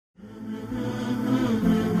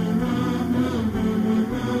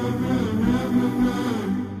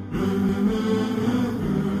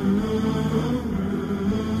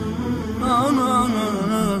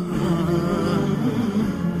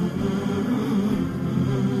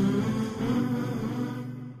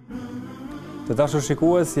Të dashur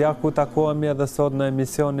shikues, ja ku takohemi edhe sot në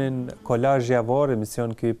emisionin Kolazhi javor,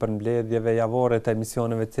 emision ky për mbledhjeve javore të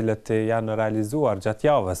emisioneve cilët janë realizuar gjatë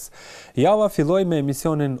javës. Java filloi me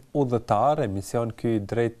emisionin Udhëtar, emision ky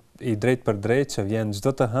drejt për drejt që vjen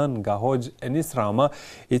çdo të hënë nga Hoxh Enis Rama,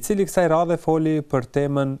 i cili kësaj radhe foli për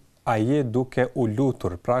temën A je duke u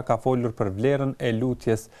lutur, pra ka folur për vlerën e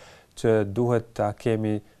lutjes që duhet ta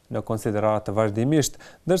kemi në konsiderat vazhdimisht,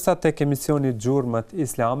 ndërsa tek emisioni Gjurmët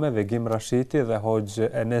Islame, Vegim Rashiti dhe Hoxh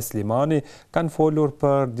Enes Limani kanë folur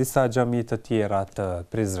për disa xhami të tjera të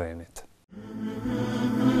Prizrenit.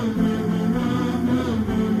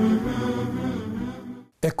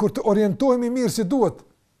 E kur të orientohemi mirë si duhet,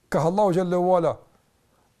 ka Allahu xhallahu ala,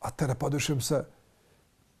 atëherë padyshim se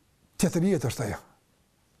tjetër jetë është ajo,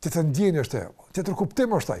 tjetër ndjenjë është ajo, tjetër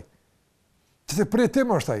kuptim është ai, tjetër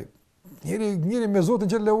pritim është ai. Njëri me Zotin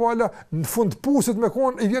xhallahu ala në fund pusit me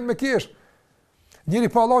kon i vjen me kesh.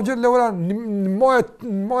 Njëri pa Allahu xhallahu ala në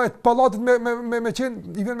majt pallatit me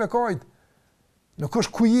qenë i vjen me kajt. Nuk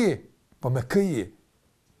është ku je, po me kë je.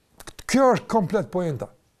 Kjo është komplet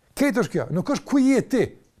poenta. Këtë është kjo, nuk është ku je ti,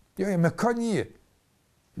 jo me kë je.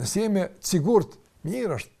 Nëse jemi të sigurt,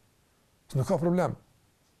 mirë është. Nuk ka problem.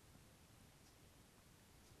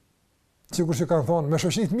 Sikur që kanë thonë, me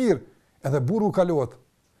shoqërit mirë, edhe burru kalohet.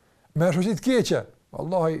 Me shoqërit keqe,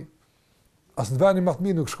 vallahi, as në vendin më të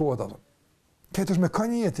mirë nuk shkohet atë. Këtë është me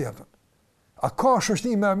kanë jetë atë. A ka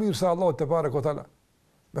shoqëri më e mirë se Allah te barekotala?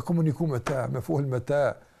 Me komuniku me te, me fol me te,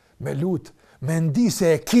 me lut, me ndi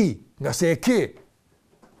se e ki, nga se e ki.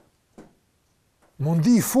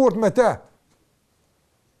 Mundi fort me te.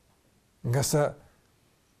 Nga se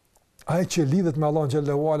ai që lidhet me Allah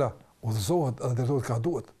xhallahu ala, udhëzohet edhe drejtohet ka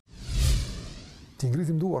duhet. Ti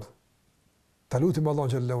ngritim duart. Ta lutim Allah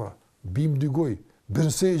xhallahu ala. Bim dy goj, bën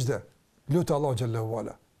sejdë, lutë Allah xhallahu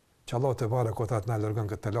ala. Që Allah te barekotat na largon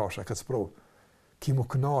këtë telashe, këtë sprovë. Ki mu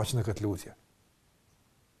kënaq në këtë lutje.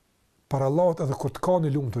 Para Allahut edhe kur të kanë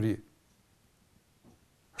i lumturi.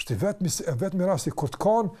 Është vetëm rasti kur të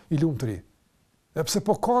kanë i lumturi. Edhe pse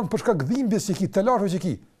po kanë për shkak dhimbjes që ki, telashe që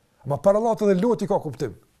ki, ama para Allahut edhe lutja ka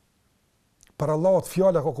kuptim. Para Allahut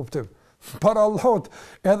fjala ka kuptim. Para Allahut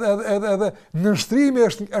edhe nënshtrimi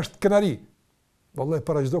është kënaqësi. Vallahi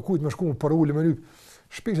para çdo kujt më shkuam për ulë me lyp.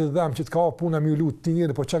 Shpirti dham që të ka puna më lut ti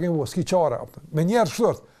njëri, po çka kemi s'ki çare. Me njerëz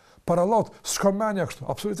kështu. Para Allahut s'ka mendja kështu,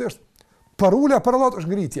 absolutisht. Për ulë para Allahut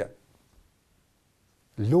është ngritje.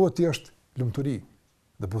 Lutja është lumturi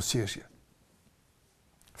dhe buzëqeshje.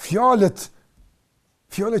 Fjalët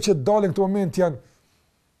që dalin këto moment janë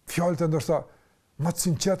fjalët ndoshta më të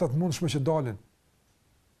sinqerta të mundshme që dalin.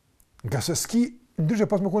 Nga se s'ki ndryshe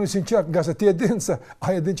pas më koni sinqert, nga se ti e din se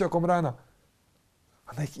ai e din që kom rana.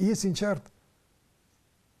 Andaj i e sinqert.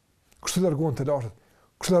 Kështu largon të lashët,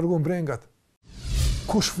 kështu largon brengat.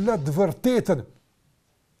 Kush flet vërtetën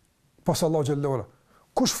pas Allah xhallahu ala?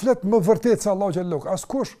 Kush flet më vërtet se Allah xhallahu? As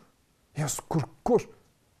kush? Ja kush?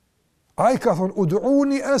 Ai ka thon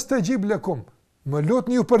ud'uni astajib lakum. Më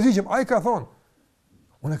lutni ju përgjigjem, ai ka thon.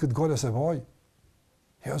 Unë këtë gale se vaj.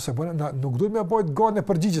 Ja se bëna nuk duhet më bëj gale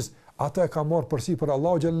përgjigjes. Ata e ka marr përsi për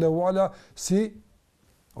Allah xhallahu ala si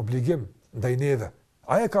obligim ndaj neve.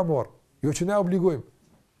 Ai e ka marr, jo që ne obligojmë.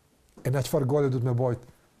 E na çfarë gale duhet më bëjt?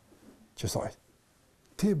 Qësaj.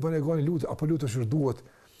 Ti bën e gale lutë apo lutesh që duhet?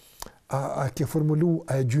 A ke formulu,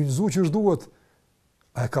 a e gjynzu që duhet?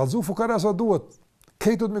 A e kallzu fukara sa duhet?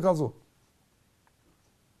 Këto të më kallzu.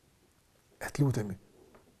 Et lutemi.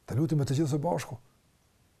 Të lutemi të gjithë së bashku.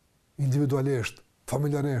 Individualisht,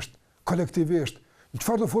 familjarisht, kolektivisht, në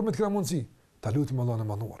çfarë do forme të kena mundësi, ta lutim Allahun e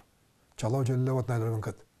manduar. Që Allahu xhallahu ta largon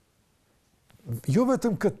këtë. Jo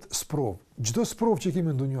vetëm këtë sprov, çdo sprov që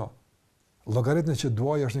kemi në dunjë. Llogaritën që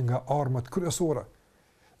duaja është nga armat kryesore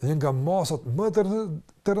dhe nga masat më të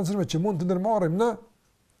rëndësishme që mund të ndërmarrim në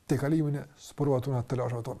tekalimin e sprovat tona të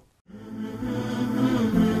lashave tona.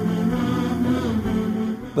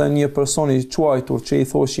 Dhe një person i quajtur që i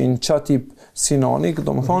thoshin Çatip Sinanik,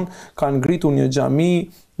 domethënë kanë ngritur një xhami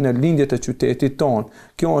në lindjet e qytetit ton.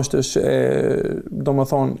 Kjo është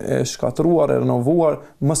domethënë e shkatëruar, e renovuar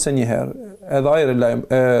më së një herë. Edhe ai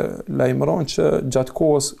lajmëron që gjatë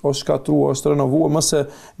kohës është shkatëruar, është renovuar më së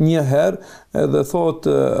një herë, edhe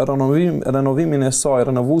thotë renovimin e saj,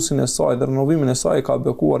 renovuesin e saj dhe renovimin e saj ka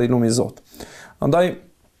bekuar i lumi Zot. Andaj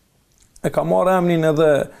e ka marrë emrin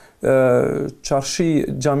edhe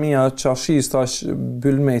xhamia Çarshis tash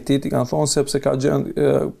Bylmetit, i kanë thonë sepse ka gjend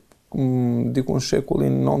dikun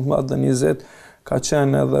shekullin 19 dhe 20 ka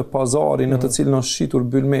qenë edhe pazari në të cilin është shitur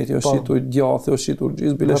Bylmeti, është shitur djathi, është shitur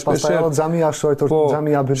gjithë bile shpesher. Pastaj edhe xhamia shojtur,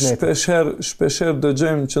 xhamia Bylmeti. Shpesher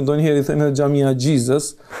dëgjojmë që ndonjëherë i thënë xhamia Gjizës,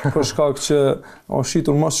 për shkak që është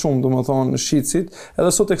shitur më shumë, domethënë shitësit.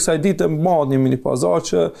 Edhe sot e kësaj dite mbadh një mini pazar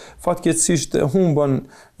që fatkeqësisht e humbën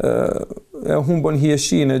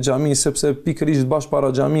hijeshinë e xhamisë, sepse pikërisht bash para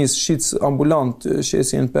xhamisë shitës ambulant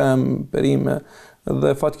shesin pemë, perime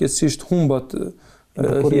dhe fatkeqësisht humbat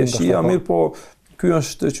hieshia, mirë po ky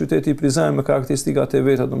është qyteti i Prizrenit me karakteristikat e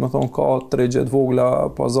veta, domethënë ka tregje të vogla,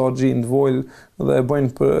 pazar gjinë të vogël dhe e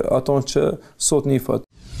bëjnë për ato që sot nifet.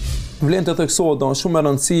 Vlen të theksohet do shumë e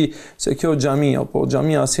rëndësi se kjo xhamia, po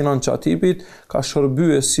xhamia Sinan Çatipit ka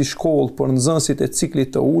shërbyer si shkollë për nxënësit e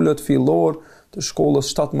ciklit të ulët fillor të shkollës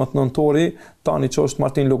 17 nëntori, tani që është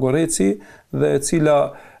Martin Logoreci, dhe e cila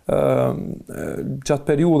gjatë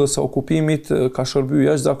periudhës së okupimit ka shërbyer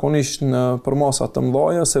jashtëzakonisht në përmasa të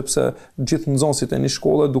mëdha, sepse gjithë nxënësit e një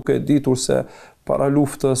shkolle, duke ditur se para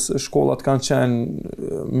luftës shkollat kanë qenë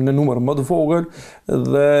në numër më të vogël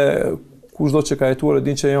dhe kushdo që ka jetuar e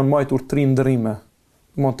din që janë majtur 3 ndrime.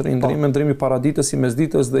 Ndrimi paraditës, i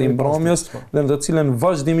mesditës dhe i mbrëmjes, dhe në të cilën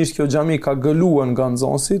vazhdimisht kjo xhami ka gëluar nga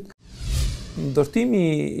nxënësit. Ndërtimi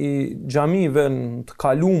i xhamive të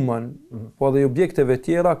kalumën, po edhe i objekteve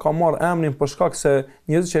tjera ka marrë emrin për shkak se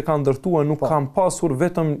njerëzit që e kanë ndërtuar nuk kanë pasur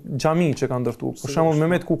vetëm xhami që kanë ndërtuar. Për shembull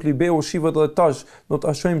Mehmet Kuklibeu shihet edhe tash, do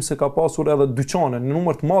ta shohim se ka pasur edhe dyqane, në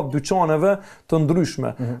numër të madh dyqaneve të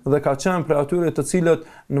ndryshme dhe ka qenë prej atyre të cilët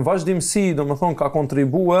në vazhdimsi, domethënë ka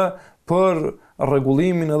kontribuar për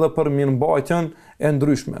rregullimin edhe për mirëmbajtjen e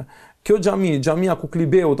ndryshme. Kjo xhamia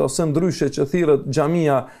Kuklibeut ose ndryshe që thirret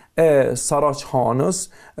xhamia e Saraçhanës,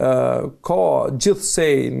 ka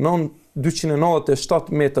gjithsej 297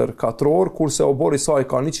 metër katror, kurse obori i saj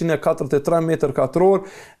ka 143 metër katror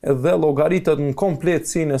dhe llogaritet në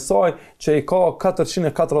kompletësinë e saj që i ka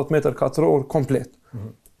 440 metër katror komplet.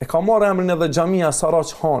 E ka marrë emrin edhe xhamia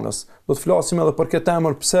Saraçhanës. Do të flasim edhe për këtë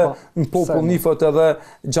emër pse në popull nifet edhe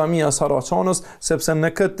xhamia Saraçhanës, sepse në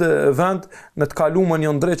këtë vend në të kalumën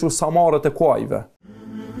janë ndrequr samarët e kuajve.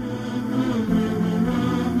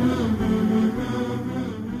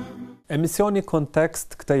 Emisioni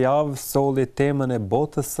Kontekst këtë javë solli temën e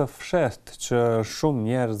botës së fshehtë që shumë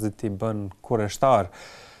njerëzit i bën kurreshtar.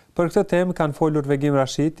 Për këtë temë kanë folur Vegim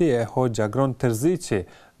Rashiti e Hoxha Gron Terziqi,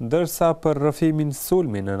 ndërsa për rrëfimin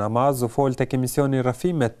sulmi në namaz u fol tek emisioni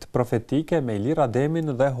Rrëfimet Profetike me Ilir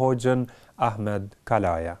Ademin dhe Hoxhën Ahmed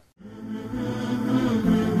Kalaja.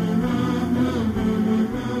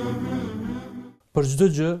 Për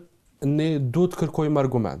çdo gjë ne duhet të kërkojmë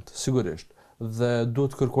argument, sigurisht, dhe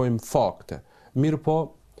duhet të kërkojmë fakte. Mirë po,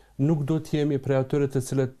 nuk do të jemi prej atyre të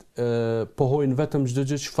cilët pohojnë vetëm çdo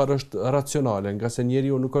gjë çfarë është racionale, nga se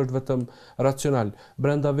njeriu nuk është vetëm racional.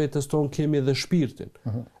 Brenda vetes tonë kemi edhe shpirtin.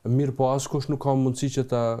 Mirë po askush nuk ka mundësi që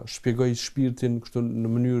ta shpjegoj shpirtin kështu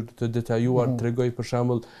në mënyrë të detajuar, tregoj për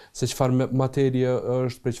shembull se çfarë materie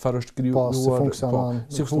është, për çfarë është krijuar,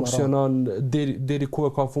 si funksionon deri ku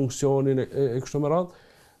ka funksionin e kështu me radhë.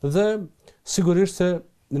 Dhe sigurisht se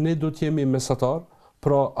ne do të jemi mesatar,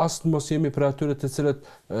 pra as mos jemi për atyre të cilët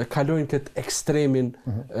kalojnë këtë ekstremin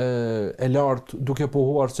e lartë duke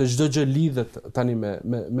pohuar se çdo gjë lidhet tani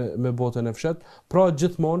me botën e fshehtë. Pra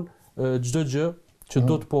gjithmonë çdo gjë që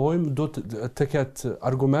do të pohojmë do të ketë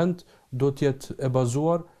argument, do të jetë e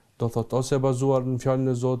bazuar, do thotë ose e bazuar në fjalën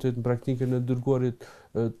e Zotit, në praktikën e dërguarit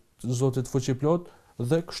Zotit fuqiplot,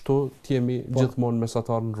 dhe kështu të jemi gjithmonë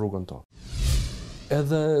mesatar në rrugën tonë.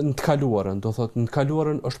 Edhe në të kaluarën, do thotë në të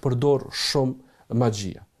kaluarën është përdor shumë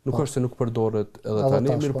magjia. Nuk është se nuk përdoret edhe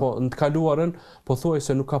tani, mirë po në të kaluarën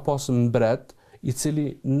pothuajse nuk ka pasur mbret i cili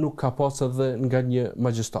nuk ka pasur edhe nga një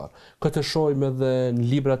magjistar. Këtë shohim edhe në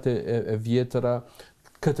librat e vjetëra,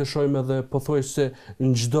 këtë shohim edhe pothuajse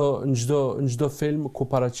në çdo film ku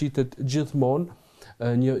paraqitet gjithmonë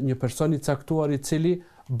një person i caktuar i cili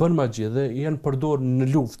bën magji dhe janë përdorur në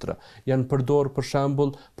luftra, janë përdorur për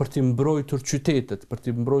shembull për të mbrojtur qytetet, për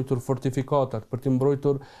të mbrojtur fortifikatat, për të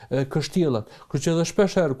mbrojtur kështjellat. Kështu që edhe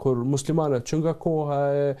shpesh herë kur muslimanët që nga koha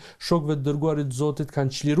e shokëve të dërguarit të Zotit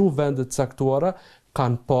kanë çliruar vende të caktuara,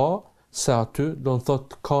 kanë pa se aty, do të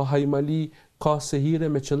thotë, ka hajmali, ka sehire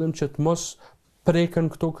me qëllim që të mos preken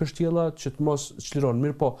këto kështjella, që të mos çliron.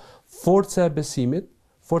 Mirë po, forca e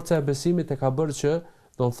besimit e ka bërë që,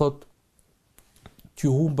 do të thotë, t'ju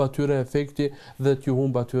humb atyre efekti dhe t'ju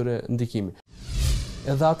humb atyre ndikimi.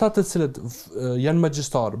 Edhe ata të cilët janë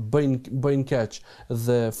magjistar, bëjnë keq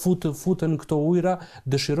dhe futen këto ujëra,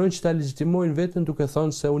 dëshirojnë që ta legjitimojnë veten duke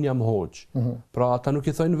thënë se un jam hoxh. Pra ata nuk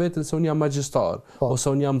i thonë veten se un jam magjistar ose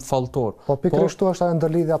un jam falltor. Po pikërisht këtu është ajo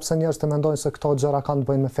ndërlidhja pse njerëzit mendojnë se këto gjëra kanë të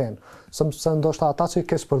bëjnë me fen. Sepse ndoshta ata që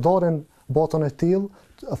keq përdorin botën e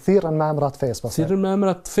tillë thirrën me emra të fesë. Thirrën me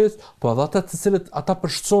emra të fesë, po edhe ata të cilët ata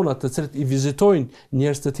personat të cilët i vizitojnë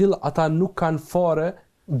njerëz të tillë, ata nuk kanë fare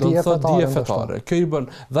do të thotë dije fetare. Kjo i bën,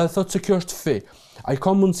 dhe thotë se kjo është fe. Ai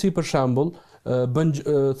ka mundësi për shembull,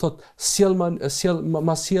 thotë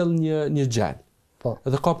ma sjell një gjel. Po.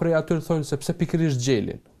 Dhe ka prej atyre thonë se pse pikërisht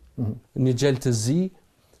gjelin. Një gjel të zi,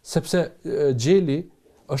 sepse gjeli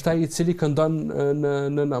është ai i cili këndon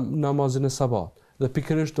në namazin e sabat. Dhe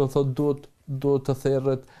pikërisht do thotë duhet të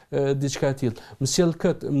therrët diçka e tillë. Më sjell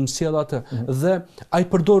këtë, më sjell atë. Dhe ai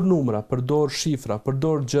përdor numra, përdor shifra,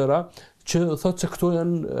 përdor gjëra që thotë se këto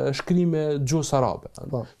janë shkrime gjuhës arabe,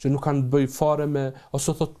 që nuk kanë të bëj fare me,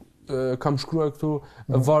 ose thotë kam shkruar këtu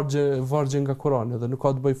vargje nga Kurani dhe nuk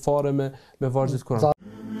ka të bëj fare me vargjet Kuranit.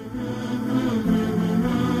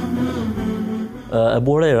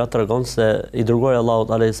 Ebu Hurajra tregon se i dërguari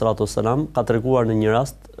Allahut alayhi salatu wassalam ka treguar në një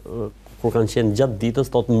rast kur kanë qenë gjatë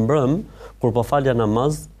ditës, thotë mbrëm kur po falja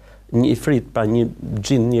namaz, një ifrit, pra një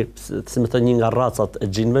xhin, si më thënë një nga racat e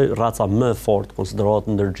xhinëve, raca më e fortë konsiderohet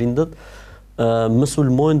ndër xhindët, më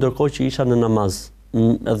sulmojnë ndërkohë që isha në namaz.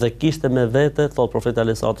 Dhe kishte me vete, thot profeti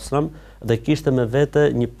alayhi salatu wasalam, dhe kishte me vete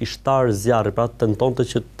një pishtar zjarri, pra tentonte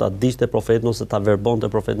që ta diqte profetin ose ta verbonte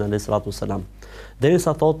profetin alayhi salatu wasalam.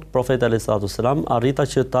 Derisa thot profeti alayhi salatu wasalam arrita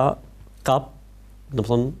që ta kap,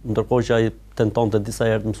 domethënë ndërkohë që ai tentonte disa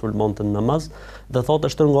herë të më sulmonte në namaz, dhe thotë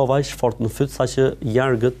shtrëngova aq fort në fyt saqë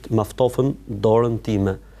jargët maftofën dorën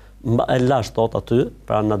time. E lash thot aty,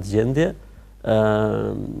 pra në atë gjendje,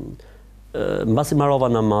 mbasi marrova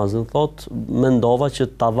namazin, thot, mendova që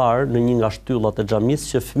ta var në një nga shtyllat e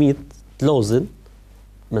xhamisë që fëmijët të lozin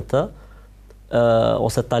me të,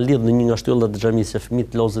 ose ta lidh në një nga shtyllat e xhamisë që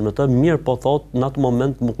fëmijët të lozin me të, mirë po thot, në atë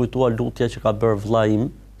moment më kujtua lutja që ka bërë vllai im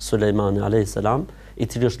Sulejmani alayhis salam, i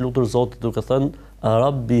cili është lutur Zotit duke thënë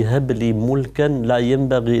Rabbi hebli mulken la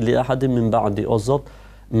yenbaghi li ahadin min ba'di, o Zot,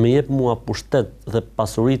 më jep mua pushtet dhe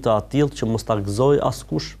pasuri të atill që mos ta gëzoj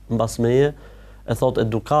askush mbas meje. E thot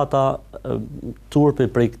edukata turpi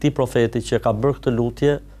prej këtij profeti që ka bërë këtë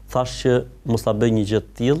lutje, thash që mos ta bëj një gjë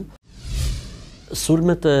të tillë.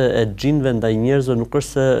 Sulmet e xhinëve ndaj njerëzve nuk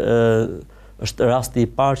është se është rasti i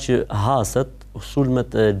parë që haset,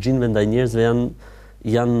 sulmet e xhinëve ndaj njerëzve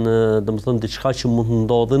janë domethënë diçka që mund të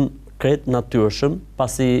ndodhin krejt natyrshëm,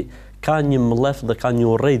 pasi ka një mllef dhe ka një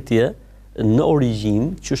urrëtie në origjinë,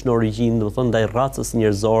 që është në origjinë domethënë ndaj racës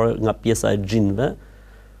njerëzore nga pjesa e xhinëve.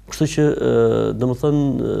 Kështu që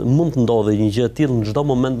domethënë mund të ndodhë një gjë e tillë në çdo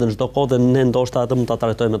moment dhe në çdo kohë, dhe ne ndoshta atë mund ta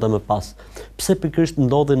trajtojmë edhe më pas. Pse pikërisht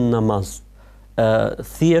ndodhin në namaz?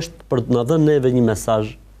 Thjesht për të na dhënë neve një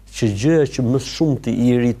mesazh që gjëja që më shumë i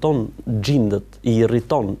irriton xhindët, i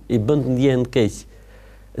irriton, i bën të ndjehen keq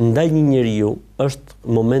ndaj një njeriu është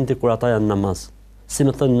momenti kur ata janë namaz. Si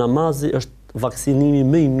më thënë, namazi është vaksinimi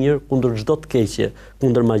më i mirë kundër çdo të keqje,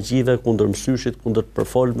 kundër magjive, kundër msyshit, kundër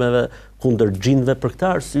përfolmeve, kundër xhinëve. Për këtë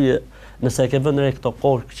arsye, nëse e ke vënë re këto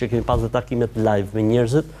kohë që kemi pasur takimet live me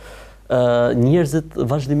njerëzit, njerëzit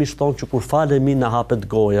vazhdimisht thonë që kur falemi na hapet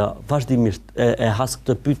goja, vazhdimisht e has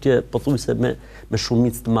këtë pyetje pothuajse me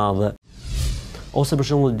shumicë të madhe. Ose për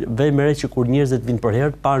shembull, vejmë re që kur njerëzit vinë për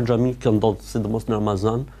herë të parë në xhami, kjo ndodh sidomos në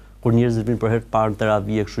Ramazan, kur njerëzit vinë për herë të parë në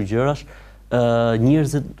teravie kështu gjërash,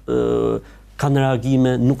 njerëzit kanë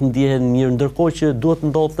reagime, nuk ndjehen mirë, ndërkohë që duhet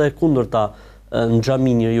ndodhte e kundërta. Në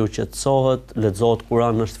xhami njeriu qetësohet, lexohet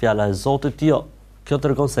Kurani, është fjala e Zotit. Jo, kjo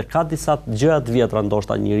tregon se ka disa gjëra të vjetra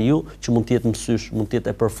ndoshta njeriu që mund të jetë mësysh, mund të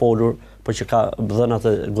jetë e përfolur, por që ka dhënë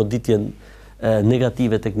atë goditjen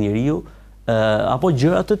negative tek njeriu. Apo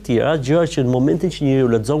gjëra të tjera, gjëra që në momentin që njeriu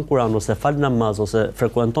lexon Kur'an ose fal namaz ose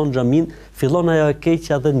frekuenton xhamin, fillon ajo e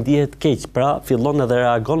keqja dhe ndihet keq, pra fillon edhe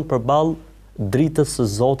reagon përballë dritës së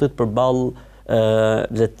Zotit, përballë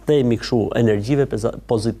le të themi kështu energjive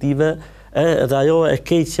pozitive, edhe ajo e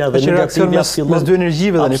keqja dhe negative fillon mes dy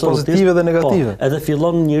energjive, dhe pozitive dhe negative. Edhe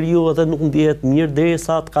fillon njeriu edhe nuk ndihet mirë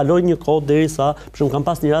derisa të kalojë një kohë, derisa, për shembull kam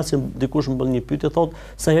pas një rast që dikush më bën një pyetje, thotë,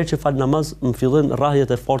 sa herë që fal namaz më fillojnë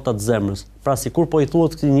rrahjet e forta të zemrës. Pra sikur po i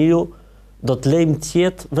thuhet këtij njeriu, do të lejmë të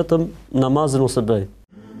jetë vetëm namazin ose bëj.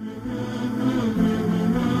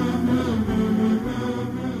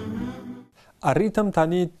 Arritëm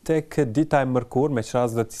tani tek dita e mërkurë, me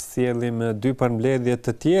qras do të sjellim 2 përmbledhje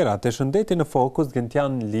të tjera. Të shëndeti në fokus,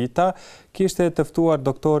 Gentian Lita kishte të ftuar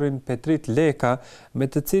doktorin Petrit Leka, me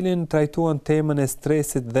të cilin trajtuan temën e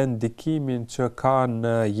stresit dhe ndikimin që ka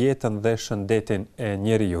në jetën dhe shëndetin e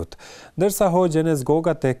njerëzit. Ndërsa hoxhen e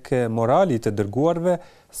zgoga tek morali të dërguarve,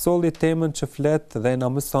 solli temën që flet dhe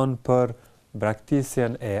na mëson për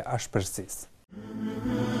braktisjen e ashpërsisë.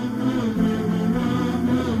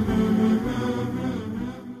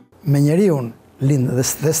 Me njeriu lind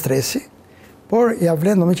dhe stresi, por ja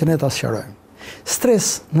vlen domethënë që ne ta sqarojmë. Stres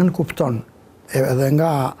nënkupton edhe nga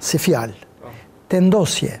si fjalë,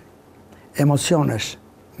 tendosje, emocionesh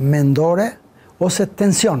mendore ose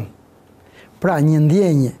tension. Pra një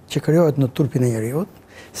ndjenjë që krijohet në trupin e njeriu,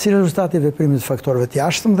 si rezultati i veprimit të faktorëve të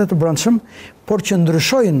jashtëm dhe të brendshëm, por që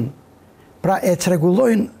ndryshojnë, pra e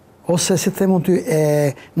çrregullojnë ose si themon ty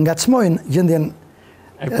e ngacmojnë gjendjen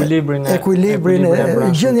ekuilibrin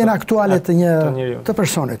gjendjen aktuale të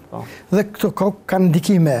personit. Dhe këto kanë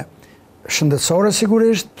ndikime shëndetësore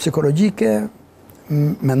sigurisht, psikologjike,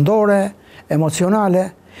 mendore, emocionale.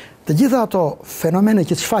 Të gjitha ato fenomene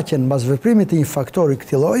që shfaqen mbas veprimit të një faktori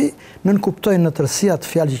këtij lloji nënkuptojnë në tërësi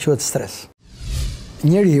atë fjalë që quhet stres.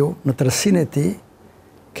 Njeriu në tërësinë e tij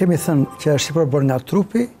kemi thënë që është i përbërë nga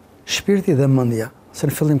trupi, shpirti dhe mendja. Se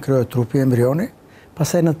në fillim krijohet trupi, embrioni,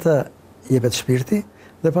 pastaj në të jepet shpirti,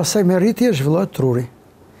 dhe pastaj me rritje zhvillohet truri.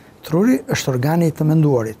 Truri është organi të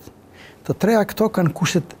menduarit. Të treja këto kanë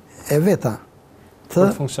kushtet e veta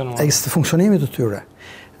të funksionimit të tyre.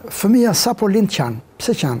 Fëmia sapo lind qan,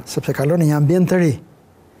 pse qan? Sepse kalon në një ambient të ri.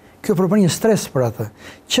 Kjo përbën një stres për atë.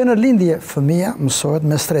 Që në lindje fëmia mësohet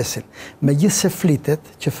me stresin. Megjithse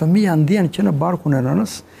flitet që fëmia ndjen që në barkun e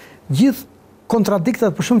nënës, gjithë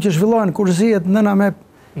kontradiktat për shumë që zhvillohen kur zihet nëna me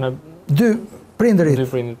 2 prindërit.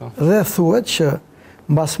 Dhe thuhet që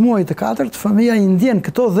mbas muajit të 4 fëmia i ndjen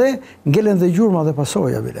këto dhe ngelen dhe gjurma dhe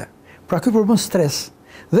pasoja bile. Pra ky përbën stres.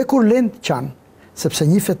 Dhe kur lind qan, sepse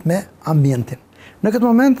njihet me ambientin. Në këtë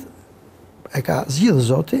moment e ka zgjidhur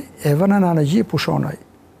Zoti, e vënë në energji pushonoj.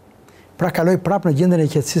 Pra kaloi prapë në gjendjen e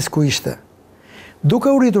qetësisë ku ishte.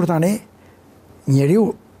 Duke u rritur tani, njeriu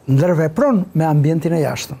ndërvepron me ambientin e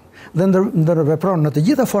jashtëm. Dhe ndërvepron në të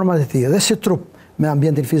gjitha format e tij, dhe si trup me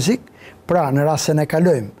ambientin fizik, pra në rast se ne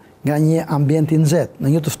kalojmë nga një ambient i nxehtë në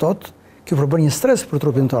një të ftohtë, kjo përbën një stres për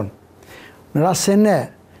trupin tonë. Në rast se ne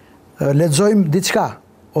lexojmë diçka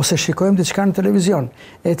ose shikojmë diçka në televizion,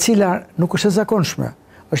 e cila nuk është e zakonshme,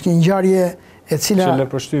 është një ngjarje e cila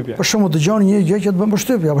për shembull dëgjon një gjë që të bën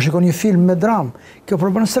përshtypje, apo shikon një film me dramë, kjo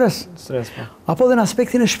përbën stres. Apo edhe në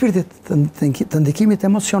aspektin e shpirtit, të ndikimit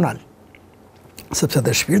emocional. Sepse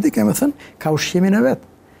dhe shpirti, kemi thënë, ka ushqimin e vet.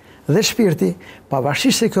 Dhe shpirti,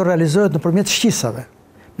 pavarësisht se kjo realizohet nëpërmjet shqisave.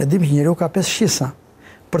 Ne dimë që njeriu ka 5 shqisa.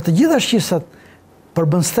 Për të gjitha shqisat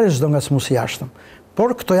përbën stres çdo ngacmues i jashtëm.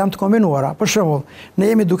 Por këto janë të kombinuara. Për shembull, ne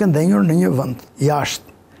jemi duke ndenjur në një vend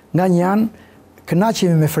jashtë. Nga një anë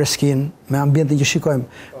kënaqemi me freskinë, me ambientin që shikojmë.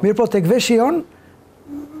 Mirë po tek veshi jon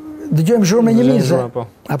dëgjojmë zhurmë me një mizë,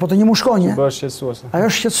 apo të një mushkonje. Ajo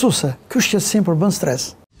është shqetësuese. Ky shqetësim përbën stres.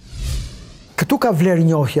 Këtu ka vlerë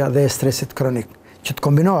njohja dhe e stresit kronik, që të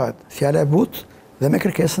kombinohet fjala e butë dhe me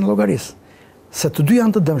kërkesën e llogarisë. Se të dy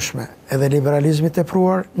janë të dëmshme, edhe liberalizmi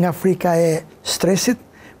tepruar nga frika e stresit,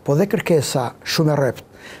 po dhe kërkesa shumë e rrept.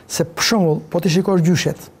 Se për shembull, po të shikosh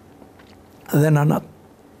gjyshet dhe nanat,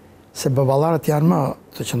 se baballarët janë më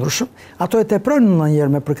të qëndrueshëm, ato e teprojnë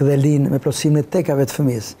ndonjëherë me përkthelinë, me plotësimin e tekave të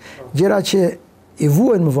fëmisë. Gjëra që i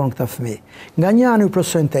vuajnë më vonë këta fëmijë. Nga një anë u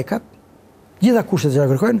plotësojnë tekat, gjitha kushtet që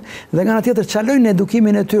kërkojnë, dhe nga ana tjetër çalojnë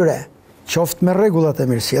edukimin e tyre, qoftë me rregullat e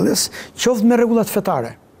mirësjelljes, qoftë me rregullat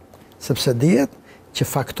fetare. Sepse dihet që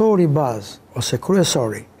faktori bazë ose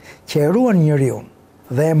kryesori që e ruan njeriu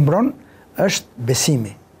dhe e mbron është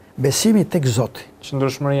besimi. Besimi tek Zoti.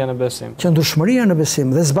 Qëndrueshmëria në besim. Qëndrueshmëria në besim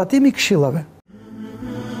dhe zbatimi i këshillave.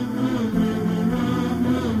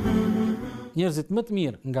 Njerëzit më të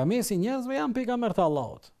mirë nga mesi njerëzve janë pejgamberët e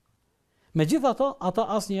Allahut. Megjithatë, ata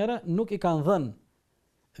asnjëherë nuk i kanë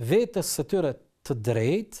dhënë vetes së tyre të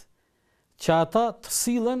drejtë që ata të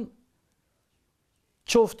sillen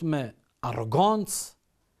qoftë me arrogancë,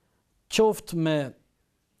 qoftë me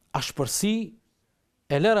ashpërsi,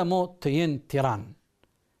 e lëra mo të jenë tiran.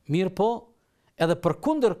 Mirë po, edhe për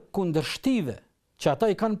kundërshtive që ata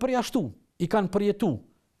i kanë përjashtu, i kanë përjetu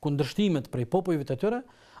kundërshtimet prej popujve të tyre,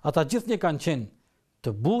 ata gjithnjë kanë qenë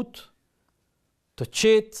të butë, të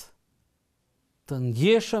qetë, të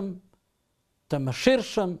ndjeshëm, të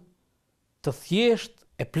mëshirshëm, të thjesht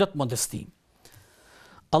e plot modesti.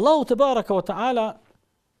 Allahu te baraka wa taala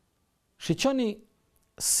shiqoni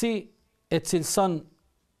si e cilëson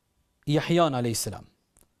Jahjan a.s.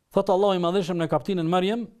 Thotë Allahu i Madhëshëm në kapitullin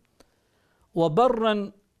Maryam, wa barran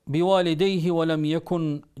biwalidayhi wa lam yakun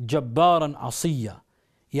jabbaran asiya.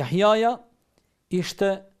 Jahjaja ishte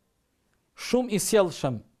shumë i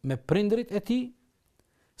sjellshëm me prindrit e tij,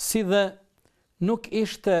 si dhe nuk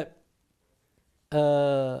ishte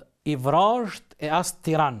i vrazhd e as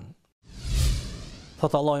tiran.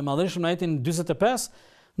 Thotë Allahu i Madhëshëm në ajetin 45,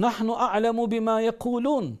 nahnu a'lamu bima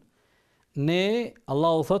yaqulun. Ne,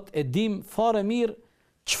 Allahu thot, e dim fare mirë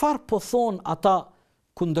çfarë po thon ata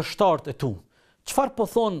kundërshtarët e tu, çfarë po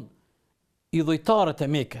thon idhujtarët e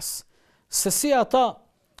Mekës, se si ata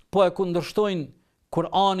po e kundërshtojnë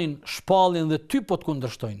Kur'anin, shpallin dhe ty po të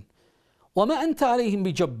kundërshtojnë. Wa ma anta alehim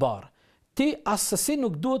bi jabbar. Ti asesi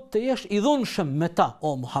nuk duhet të jesh i dhunshëm me ta,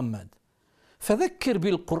 o Muhammed. Fadhakkir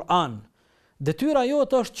bil Kur'an. Detyra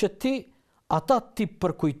jote është që ti ata ti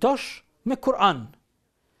përkujtosh me Kur'an.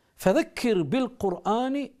 Fadhakkir bil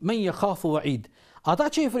Qur'ani men yakhafu wa'id. Ata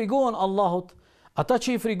që i frigohen Allahut, ata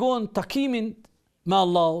që i frigohen takimin me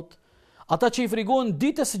Allahut, ata që i frigohen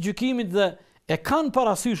ditës së gjykimit dhe e kanë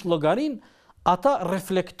parasysh llogarin, ata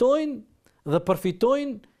reflektojnë dhe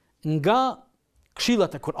përfitojnë nga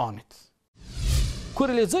këshillat e Kur'anit.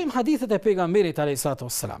 Kur lexojmë hadithet e pejgamberit alayhisalatu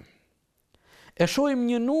wassalam, e shohim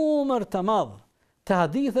një numër të madh të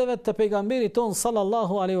haditheve të pejgamberit ton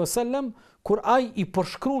sallallahu alaihi wasallam, kur ai i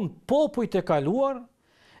përshkruan popujt e kaluar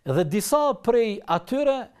dhe disa prej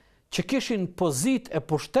atyre që kishin pozitë e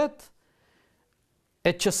pushtet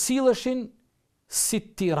e që silleshin si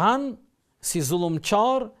tiran, si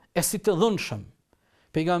zullumqar e si të dhunshëm.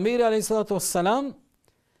 Pejgamberi alayhisalatu wassalam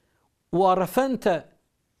u arrafente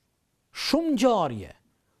shumë ngjarje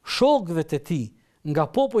shokëve të tij nga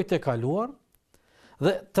popujt e kaluar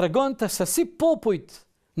dhe tregonte se si popujt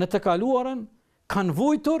në të kaluarën kanë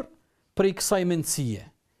vujtur prej kësaj mendësie.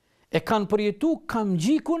 E kanë përjetu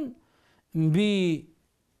kamgjikun mbi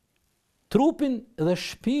trupin dhe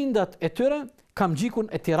shpindat e tyre, kamgjikun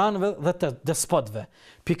e tiranëve dhe të despotëve.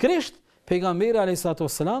 Pikrisht, pejgamberi alayhisalatu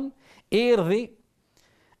wassalam erdhi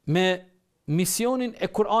me misionin e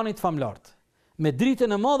Kur'anit famlart, me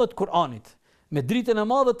dritën e madhe të Kur'anit, me dritën e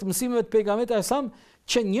madhe të mësimeve të pejgamberit alayhissalam,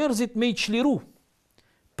 që njerëzit me i çliru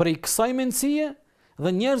prej kësaj mendësie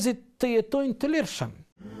dhe njerëzit të jetojnë të lirshëm.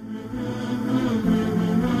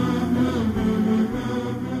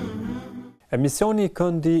 Emisioni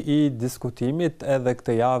Këndi i diskutimit edhe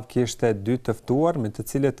këtë javë kishte 2 të ftuar me të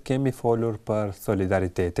cilët kemi folur për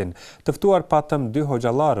solidaritetin. Të ftuar patëm 2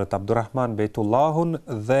 hoxhallarët, Abdurrahman Bejtullahun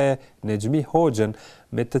dhe Nexhmi Hoxhën,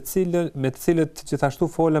 me të cilët gjithashtu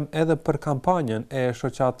folëm edhe për kampanjën e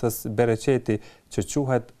shoqatës Bereqeti që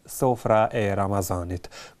quhet Sofra e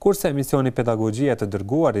Ramazanit. Kurse emisioni Pedagogjia të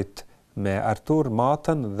dërguarit me Artur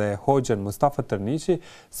Matën dhe Hoxhën Mustafa Tërniqi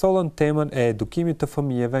sollën temën e edukimit të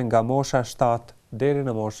fëmijëve nga mosha 7 deri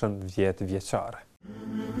në moshën 10 vjeçare.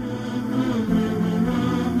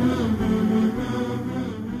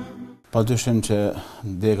 Padyshim që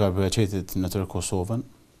dega e Bereqetit në tërë Kosovën,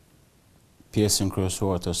 pjesën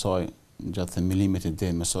kryesore të saj gjatë themëlimit i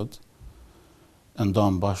demës sot,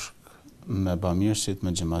 ndan bashkë me bamirësit,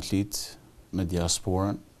 me xhamatlit, me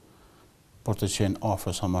diasporën, por të qenë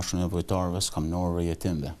afër sa më shumë nevojtarëve, skamnorëve,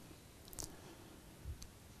 jetimëve.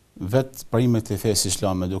 Vetë parimet e fesë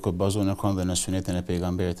islame, duke bazuar në Kur'an dhe në Sunetin e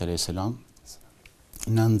pejgamberit alayhis salam,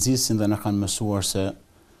 na nxisin dhe na kanë mësuar se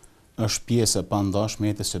është pjesë e pandashme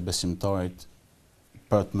e jetës së besimtarit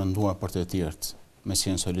për të menduar për të tjerët, me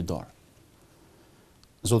qenë solidar.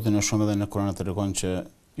 Zoti në shumë edhe në Kur'an tregon që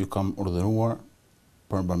ju kam urdhëruar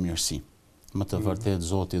për bamirësi. Më të vërtetë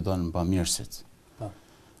Zoti don bamirësit.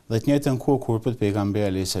 Dhe të njëjtën kohë kur pyet pejgamberi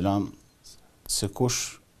alayhis salam se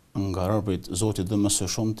kush nga robërit Zotit do më së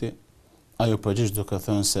shumti, ajo përgjigj duke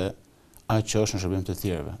thënë se ai që është në shërbim të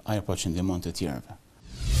tjerëve, ai po që ndihmon të tjerëve.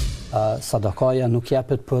 Sadakaja nuk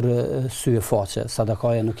jepet për sy e faqe,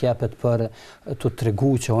 sadakaja nuk jepet për të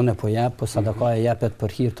tregu që unë po jep, por sadakaja jepet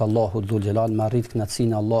për hir të Allahut dhul xhelal, me arrit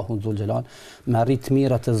kënaqësinë e Allahut dhul xhelal, me arrit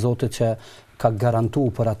mirat e Zotit që ka garantu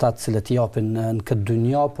për ata të cilët japin në këtë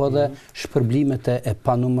dynja, po dhe shpërblimet e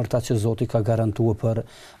panumërta që Zoti ka garantuar për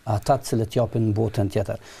ata të cilët japin në botën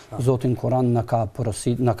tjetër. Zoti në Kur'an na ka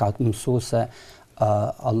mësuar se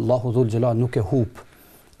Allahu dhul xhelal nuk e humb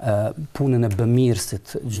punën e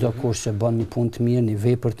bamirësit. Çdo kush që bën një punë të mirë, një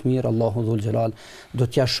vepër të mirë, Allahu dhul xhelal do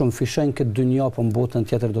t'ja shumëfishojë këtë dynja, po në botën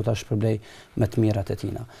tjetër do ta shpërblej me të mirat e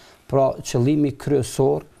tina. Pra, qëllimi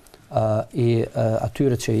kryesor i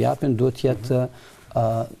atyre që japin duhet jetë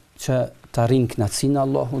që të arrin kënaqësinë e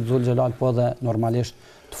Allahut dhul xhelal, po dhe normalisht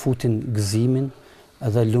të futin gëzimin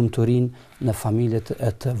dhe lumturinë në familjet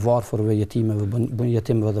e të varfërve,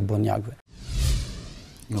 jetimëve dhe bonjakëve.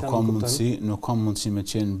 Nuk ka mundësi me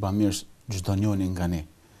qenë bamirës çdo njeri nga ne.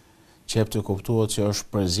 Që të kuptohet që është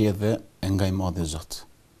përzgjedhje e nga i madhi Zot.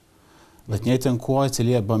 Dhe të njëjtën kohë i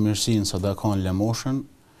cili e bamirësinë sadakon lamoshën,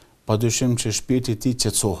 padyshim që shpirti i tij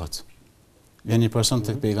qetësohet. Vjen një person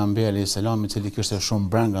tek pejgamberi selam i cili kishte shumë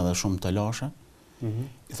branga dhe shumë të lashe.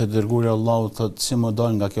 I thotë dërguari Allahu thotë si më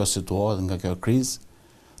dal nga kjo situatë, nga kjo krizë,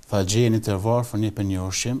 tha gjeni të varfër një për një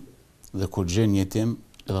ushqim dhe kur gjen një jetim,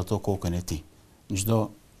 edhe ato kokën e tij.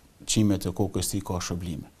 Çdo çime të kokës tij ka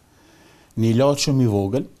shërblime. Një ilaç shumë i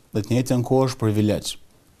vogël, dhe të njëjtën kohë është privilegj.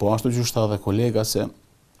 Po ashtu që tha dhe kolega se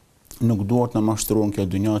nuk duhet na mashtruan kjo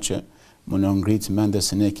dynja që më në ngrit mendje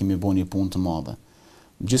se ne kemi bën një punë të madhe.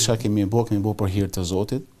 Gjithçka kemi bë për hir të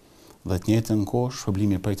Zotit dhe të njëjtën kohë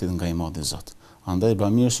shpërblimi pritet nga i madhi Zot. Andaj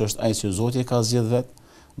bamirës është ai që Zoti ka zgjedh vet,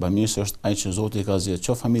 bamirës është ai që Zoti ka zgjedh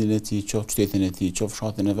qoftë familjen e tij, qoftë qytetin e tij, qoftë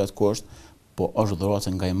fshatin e vet ku është, po është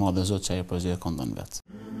dhuratë nga i madhi Zot që ai përzgjedh këndon vet.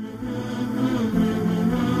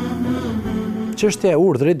 Çështja e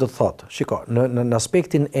urdhrit do të thotë, shiko, në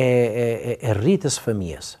aspektin e rritjes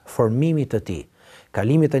fëmijës, formimit të tij,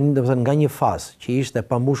 kalimit tani do të thënë nga një fazë që ishte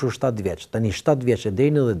pambushur 7 vjeç, tani 7 vjeç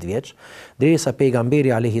deri në 10 vjeç, derisa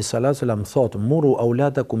pejgamberi alayhi salatu sallam thotë muru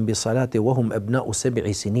auladakum bis salati wa hum abna'u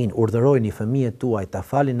 7 sinin, urdhërojini fëmijët tuaj ta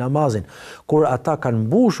falin namazin kur ata kanë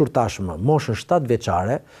mbushur tashmë moshën 7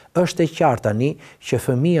 vjeçare, është e qartë tani që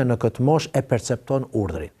fëmia në këtë moshë e percepton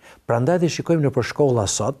urdhrin. Prandaj dhe shikojmë nëpër shkolla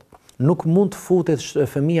sot, nuk mund të futet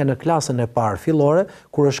fëmia në klasën e parë fillore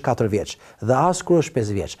kur është 4 vjeç dhe as kur është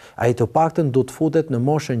 5 vjeç. Ai të paktën duhet të futet në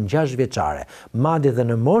moshën 6 vjeçare. Madje dhe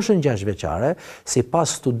në moshën 6 vjeçare,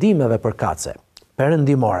 sipas studimeve përkatëse,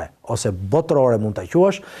 perëndimore ose botërore mund ta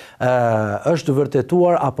quash, është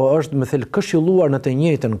vërtetuar apo është më thënë këshilluar në të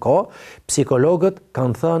njëjtën kohë, psikologët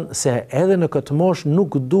kanë thënë se edhe në këtë moshë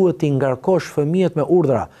nuk duhet t'i ngarkosh fëmijët me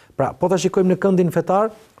urdhra. Pra, po ta shikojmë në këndin fetar,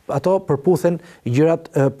 ato përputhen gjërat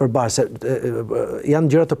përbashkë, janë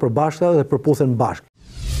gjërat të përbashkëta dhe përputhen bashkë.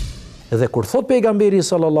 Dhe kur thot pejgamberi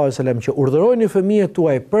sallallahu alajhi wasallam që urdhërojini fëmijët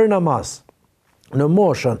tuaj për namaz në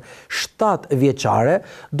moshën 7 vjeçare,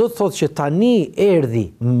 do të thotë që tani erdhi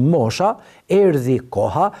mosha, erdhi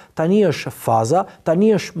koha, tani është faza, tani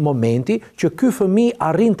është momenti që ky fëmijë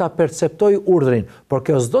arrin ta perceptojë urdhrin, por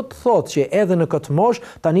kjo s'do të thotë që edhe në këtë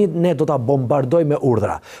moshë tani ne do ta bombardojmë me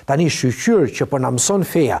urdhra. Tani shqyr që po na mëson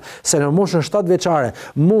feja se në moshën 7 vjeçare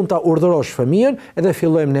mund ta urdhërosh fëmijën, edhe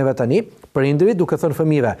fillojmë neve tani prindërit duke thënë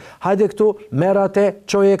fëmijëve, hajde këtu, merr atë,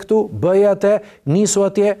 çoje këtu, bëj atë, nisu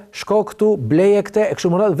atje, shko këtu, bleje këtë, e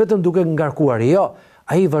kështu me radhë, vetëm duke ngarkuar. Jo,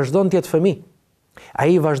 ai vazhdon të jetë fëmijë.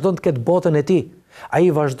 Ai vazhdon të ketë botën e tij. Ai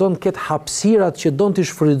vazhdon të ketë hapësirat që don t'i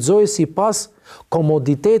shfrytëzojë sipas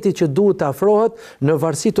komoditetit që duhet të afrohet në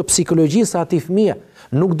varësi të psikologjisë së atij fëmie.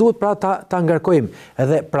 Nuk duhet pra ta ngarkojmë.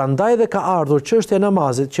 Edhe prandaj dhe ka ardhur çështja e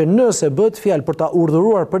namazit që nëse bëhet fjalë për ta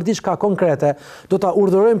urdhëruar për diçka konkrete, do ta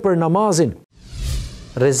urdhërojmë për namazin.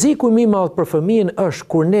 Rreziku më i madh për fëmijën është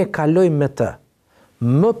kur ne kalojmë me të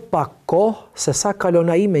më pak kohë se sa kalon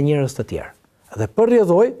ai me njerëz të tjerë. Dhe për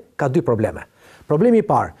rrjedhoj ka 2 probleme. Problemi i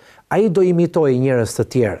parë, ai do imitojë njerëz të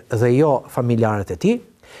tjerë dhe jo familjarët e tij.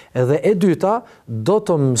 Edhe e dyta, do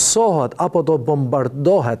të mësohet apo do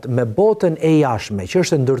bombardohet me botën e jashtme, që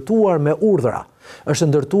është ndërtuar me urdhra, është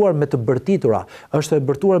ndërtuar me të bërtitura, është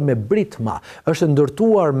ndërtuar me britma, është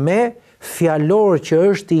ndërtuar me fjalor që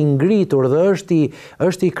është i ngritur dhe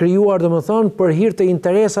është i krijuar domethënë për hir të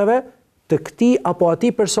interesave të këtij apo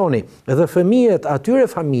atij personi. Dhe fëmijët atyre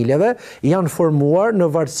familjeve janë formuar në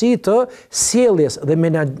varësi të sjelljes dhe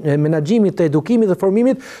menaxhimit të edukimit dhe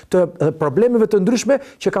formimit të problemeve të ndryshme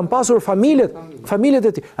që kanë pasur familjet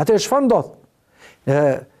e tij. Atëherë çfarë ndodh?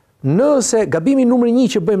 Nëse gabimi numër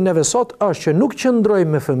 1 që bëjmë neve sot është që nuk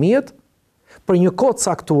qëndrojmë me fëmijët për një kohë të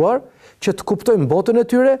caktuar që të kuptojmë botën e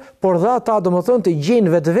tyre, por dha ata domethënë të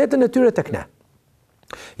gjejnë vetveten e tyre tek ne.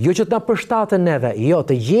 Jo që të na përshtaten neve, jo,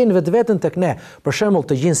 të gjejnë vetveten tek ne, për shembull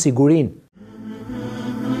të gjejnë sigurinë.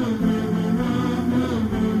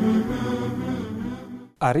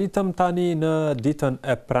 Arritëm tani në ditën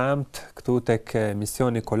e premtë këtu tek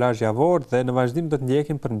emisioni Kolazhi javor dhe në vazhdim do të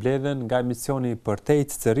ndjekim përmbledhjen nga emisioni Përtej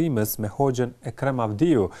të Cërimës me Hoxhën Ekrem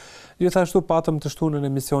Avdiu. Gjithashtu patëm të shtunë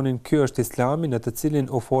në emisionin Ky është Islami, në të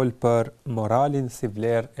cilin u fol për moralin si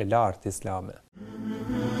vlerë e lartë islame.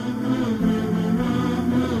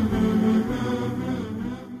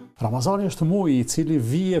 Ramazani është muaj i cili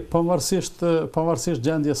vije pavarësisht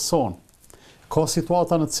gjendjes sonë. Ka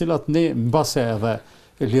situata në të cilat ne mbase edhe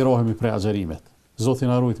lirohemi prej agjerimet. Zoti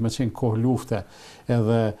na ruajt me qenë kohë lufte,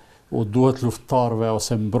 edhe u duhet luftëtarëve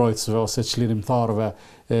ose mbrojtësve ose çlirimtarëve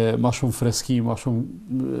ma shumë freski, ma shumë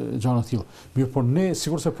gjëra të tilla. Mirë, por ne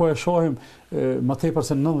sigurisht se po e shohim më tepër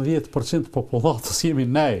se 90% popullatës jemi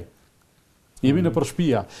ne. Jemi në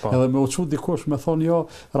përshpia, edhe me uqut dikush me thonë jo,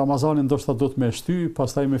 Ramazanin ndoshta do të me shty,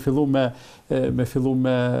 pastaj me fillu me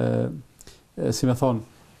si me thonë,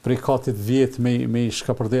 prej katit 10 me i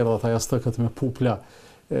shkapërderë dhe ta jastëkët me pupla,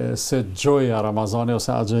 se gjoja Ramazani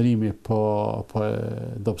ose agjerimi po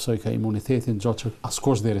dobësoj ka imunitetin, gjo që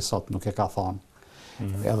askush deri sot nuk e ka thonë.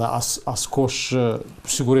 Edhe askush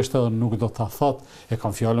sigurisht edhe nuk do ta thot, e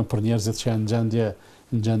kam fjallën për njerëzit që janë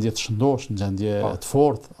në gjendje të shëndosh, në gjendje të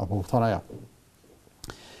fortë, apo kuptona ja.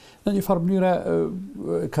 Në një farë mënyre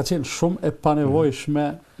ka qenë shumë e panevojshme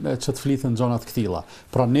që të flitën gjonat këtilla.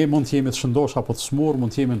 Pra ne mund të jemi të shëndosh apo të smur,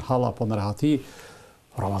 mund të jemi në hall apo në rehati,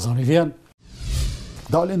 Ramazani vjen.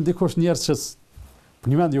 Dalin dikush njerëz që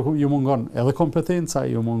një mend ju mungon edhe kompetenca,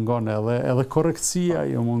 ju mungon edhe korrektësia,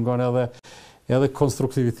 ju mungon edhe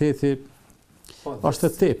konstruktiviteti. Është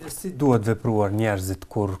e tepër. Si duhet vepruar njerëzit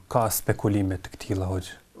kur ka spekulime të këtilla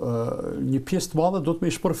hoxh? Një pjesë të madhe do të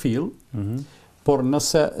më shpërfill. Por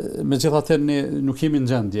nëse megjithatë ne nuk jemi në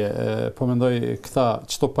gjendje, po mendoj këta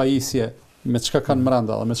çto pajisje me çka kanë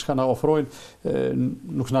brenda dhe me çka na ofrojnë,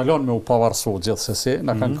 nuk na lën me u pavarësu gjithsesi,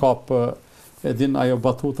 na kanë kap e din ajo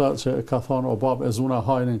batuta që ka thonë o bab e zuna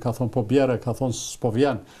hajnin, ka thonë po bjere, ka thonë s'po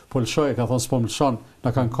vjen, po lëshoj, ka thonë s'po lëshon,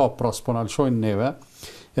 na kanë kap pra s'po na lëshojnë neve,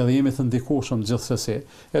 edhe jemi të ndikueshëm gjithsesi.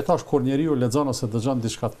 E tash kur njeriu lexon ose dëgjon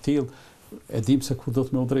diçka të tillë, e dim se ku do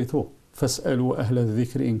të më u drejtu. Fes'elu ehle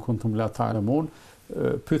dhikri in kuntum la ta'lamun,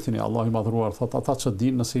 pyetini, Allahu i madhruar thot ata që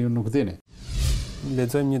dinë nëse ju nuk dini.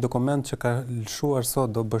 Lexojmë një dokument që ka lëshuar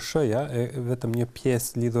sot BSH-ja, vetëm një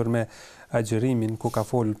pjesë lidhur me agjerimin ku ka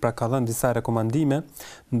folur, pra ka dhënë disa rekomandime,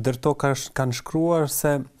 ndërto kanë shkruar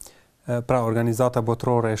se pra Organizata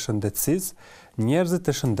Botërore e Shëndetësisë, njerëzit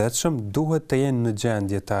e shëndetshëm duhet të jenë në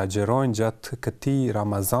gjendje të agjerojnë gjatë këtij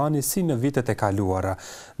Ramazani si në vitet e kaluara,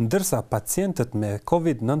 ndërsa pacientët me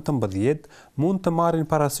COVID-19 mund të marrin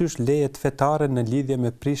parasysh lejet fetare në lidhje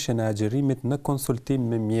me prishjen e agjerimit në konsultim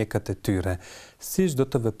me mjekët e tyre, siç do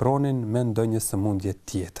të vepronin me ndonjë sëmundje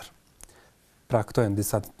tjetër. Pra këto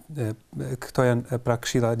janë pra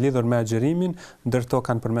këshilla lidhur me agjerimin, ndërto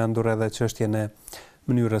kanë përmendur edhe çështjen e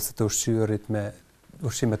mënyrës së të ushqyerit me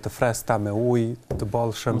ushqime të freskëta me ujë të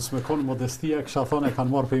bollshëm. Mos me kon modestia, kisha thonë e kanë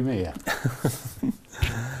marrë prej meje.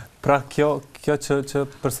 Pra kjo që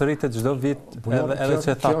përsëritet çdo vit, edhe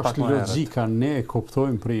që ta pak më herët. Kjo është logjika, ne e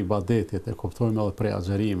kuptojmë për ibadetit, e kuptojmë edhe për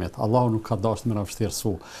agjerimet. Allahu nuk ka dashur me na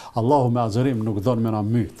vështirësu. Allahu me agjerim nuk don me na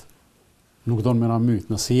myt. Nuk don me na myt.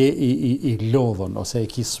 Nëse je i lodhën ose e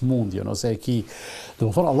ki smundjen ose e ki,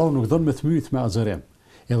 domethënë Allahu nuk don me të myt me agjerim.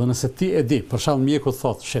 Edhe nëse ti e di, për shembull mjeku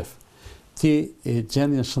thot, shef, ti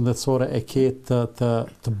gjendjen shëndetësore e ke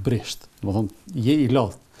të brisht. Domethënë je i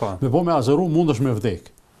lodh. Me bo me agjeru mundesh me vdek.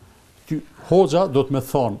 Hoxha do të me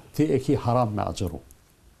thonë, ti e ki haram me agjeru.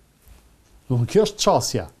 Domethënë kjo është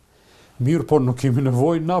çësia. Mirë, por nuk kemi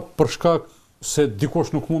nevojë na për shkak se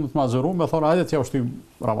dikush nuk mundet me agjeru, me thonë hajde t'ja ushtim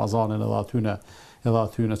Ramazanin edhe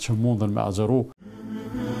atyne që munden me agjeru.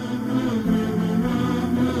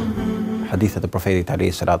 Hadithet e profetit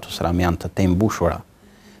alayhi salatu wasalam janë të mbushura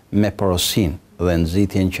me porosin dhe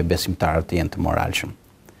nxitjen që besimtarët të jenë të moralshëm.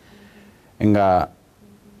 Nga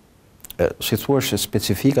si thuash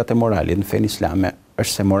specifikat e moralit në fenë islame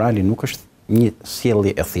është se morali nuk është një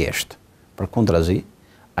sjellje e thjeshtë. Përkundrazi,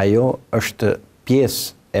 ajo është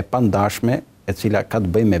pjesë e pandashme e cila ka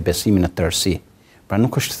të bëjë me besimin në tërësi. Pra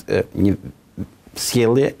nuk është një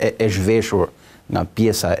sjellje e zhveshur nga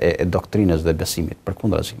pjesa e doktrinës dhe besimit.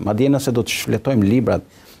 Përkundrazi, madje nëse do të shfletojmë librat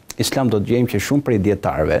islam, do të gjejmë që shumë prej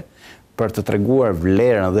dietarëve për të treguar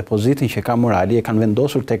vlerën dhe pozitin që ka morali e kanë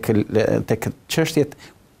vendosur tek çështjet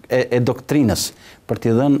e doktrinës, për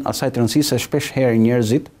t'i dhënë asaj të rëndësisë se shpesh herë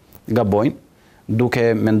njerëzit gabojnë duke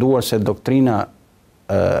menduar se doktrina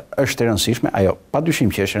është e rëndësishme, ajo padyshim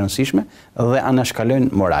që është e rëndësishme dhe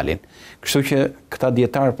anashkalojnë moralin. Kështu që këta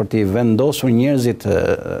dietarë për t'i vendosur njerëzit,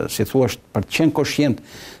 si thua, për të qenë koshient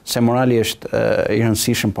se morali është i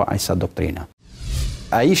rëndësishëm, po aq sa doktrina.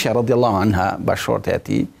 Aisha radhiyallahu anha, bashortja e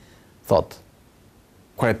tij, thot,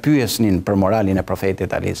 kur e pyesnin për moralin e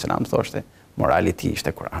profetit alayhis salam, thoshte, morali i tij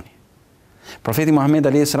ishte Kurani. Profeti Muhammed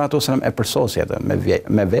alayhis salatu wasalam e përsosi atë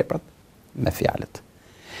me veprat, me fjalët.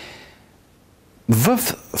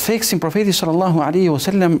 Theksin profeti sallallahu alaihi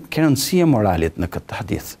wasallam ka rëndësia moralit në këtë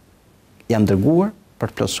hadith. Janë dërguar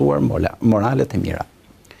për të plotësuar moralet e mira.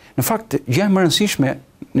 Në fakt, gjë më e rëndësishme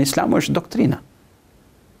në Islam është doktrina.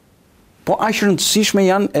 Po aq rëndësishme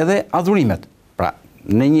janë edhe adhurimet. Pra,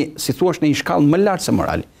 si thua, në një shkallë më lartë se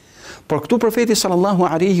morali. Por këtu profeti sallallahu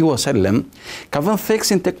alaihi wasallam ka vënë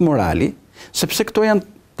theksin tek morali, sepse këto janë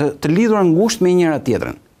të lidhura ngushtë me njëra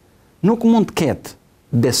tjetrën. Nuk mund të ketë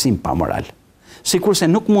besim pa moral. Sikurse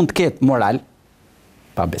nuk mund të ketë moral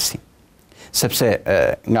pa besim. Sepse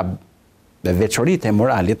nga veçoritë e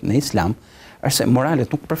moralit në Islam është se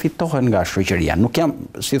moralet nuk përfitohen nga shoqëria, nuk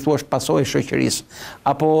janë, si thua, pasojë shoqërisë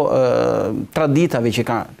apo traditave që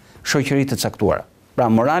kanë shoqëritë të caktuara. Pra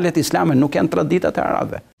moralet islame nuk janë traditat e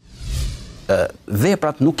arabëve.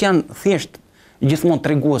 Veprat nuk janë thjesht gjithmonë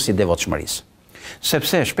treguesi devotshmërisë.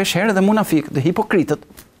 Sepse shpesh herë dhe munafikët dhe hipokritët,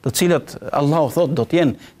 të cilët Allahu thotë do të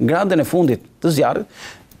jenë gradën e fundit të zjarrit,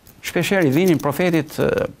 shpesh herë vinin profetit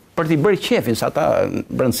për t'i bërë qefin, sa ata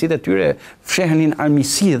brendësitë e tyre fshehenin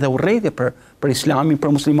armiqësi dhe urrëtie për Islamin,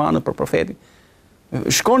 për muslimanët, për profetin.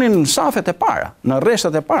 Shkonin në safet e para, në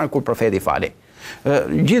rreshtat e para kur profeti fali.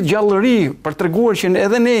 Gjithë gjallëri për treguar që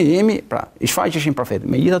edhe ne jemi, pra, i shfaqeshin profetin.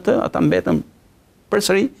 Megjithatë, ata mbetën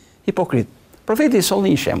përsëri hipokrit. Profeti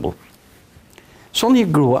solli një shembull. Solli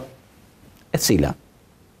një grua e cila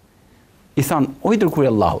i than, o i dërguari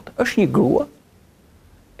i Allahut, është një grua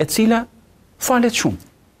e cila falet shumë,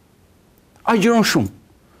 agjeron shumë,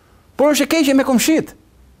 por është e keqe me komshit.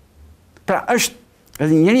 Pra është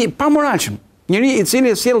njëri pa moralshëm, njëri i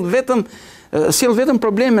cili sjell vetëm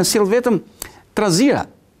probleme, sjell vetëm trazira.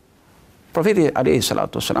 Profeti alayhi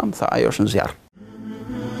salatu wasalam tha, ajo është në zjarr.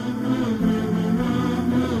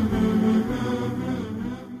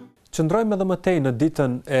 Qëndrojmë edhe më tej në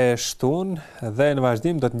ditën e shtunë dhe në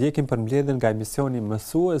vazhdim do të ndjekim përmbledhjen nga emisioni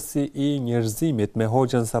Mësuesi i njerëzimit me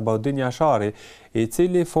Hoxhën Sabaudin Jashari, i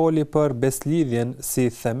cili foli për beslidhjen si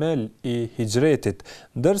themel i hijretit,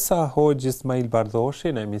 ndërsa Hoxhi Ismail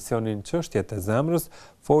Bardhoshi në emisionin Çështjet e zemrës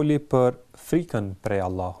foli për frikën prej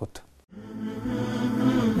Allahut.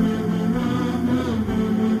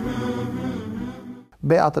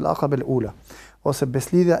 Beat al-Aqaba al-Ula, ose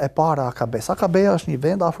beslidhja e para Akabes. Akabeja është një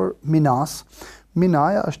vend afër Minas.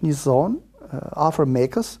 Minaja është një zonë afër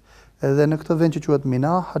Mekës, edhe në këtë vend që quhet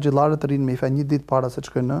Mina, haxhillarët rinë me një ditë para se të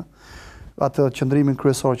shkojnë në atë qëndrimin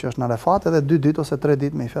kryesor që është në Arafat, edhe 2 ditë ose 3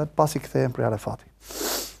 ditë me fjalë pasi kthehen prej Arafati.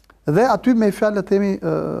 Dhe aty me fjalë themi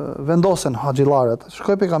vendosen haxhillarët.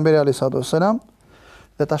 Shkoi pejgamberi alayhis salam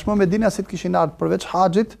dhe tashmë medinasit kishin ardhur përveç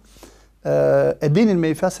haxhit, e dinin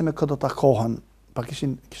me fjalë se me këtë do takohen. Pa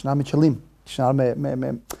kishin ardhur me qëllim, kishin ardhur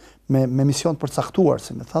me mision të përcaktuar,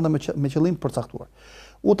 si më thënë me qëllim të përcaktuar.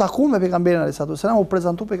 U taku me pejgamberin alayhis salam, u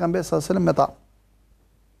prezantu pejgamberi sallallahu alaihi wasallam me ta.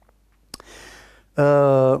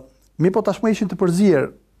 Mi po tashmë ishin të përzier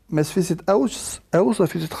mes fisit Eus dhe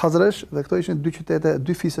fisit Khazresh, dhe këto ishin dy qytete,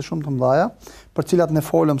 dy fise shumë të mëdha, për cilat ne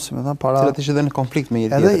folëm, si më thënë, para. Cilat ishin edhe në konflikt me një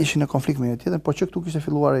tjetër. Edhe ishin në konflikt me një tjetër, por që këtu kishte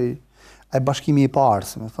filluar ai bashkimi i parë,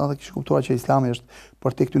 si më thënë, dhe kishte kuptuar që Islami është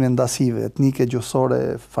për tek këtyre ndasive etnike, gjuhësore,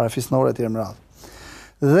 farefisnore etj. Me radhë.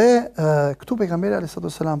 Dhe këtu pejgamberi alayhis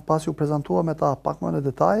salam pasi u prezantua me ta pak më në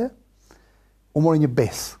detaje, u mori një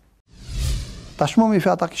besë. Tashmë mi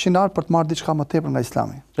ata kishin ardhur për të marrë diçka më tepër nga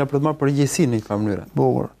Islami. Ja, për të marrë përgjegjësinë në një mënyrë.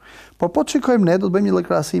 Bukur. Por po të shikojmë ne, do të bëjmë një lloj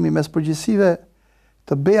krahasimi mes përgjegjësive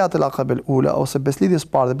të Beat al-Aqaba al-Ula ose beslidhjes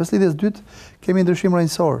parë dhe beslidhjes dytë, kemi ndryshim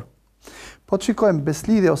rrënjësor. Po të shikojmë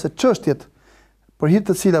beslidhje ose çështjet për hir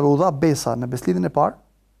të cilave u dha besa në beslidhjen e parë,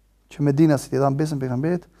 që medinasit i dhan besën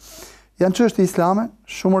pejgamberit, janë çështje islame,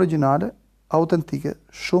 shumë origjinale, autentike,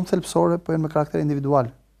 shumë thelbësore, po janë me karakter individual,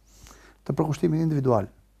 të përkushtimit individual.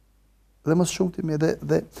 Dhe më shumë timi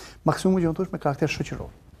dhe maksimumi që mund të thush me karakter shoqëror.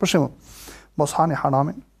 Për shembull, mos hani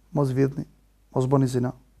haramin, mos vjedhni, mos bëni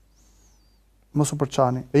zina, mos u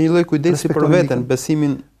përçani. E një lloj kujdesi për veten,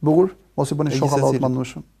 besimin bukur, mos i bëni shok Allahut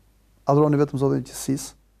madhnueshëm. Adhuroni vetëm Zotin e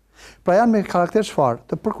gjithësisë. Pra janë me karakter çfarë?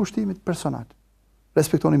 Të përkushtimit personal.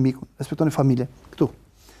 Respektoni mikun, respektoni familjen. Këtu.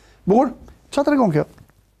 Bukur, çfarë tregon kjo?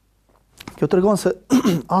 Kjo tregon se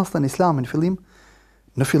asnjë Islami në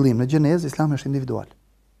fillim, në gjenezë, Islami është individual.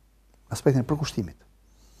 Aspektin e përkushtimit.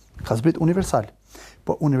 Ka zbrit universal,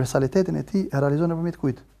 po universalitetin e tij e realizon nëpërmjet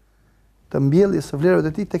kujt? Të mbjelljes së vlerave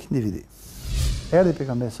të tij tek individi. Erdhi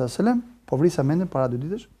pejgamberi sallallahu alajhi wasallam, po vrisa mendin para 2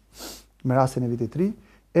 ditësh, me rastin e vitit 3,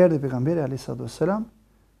 erdhi pejgamberi alayhi wasallam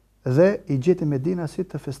dhe i gjeti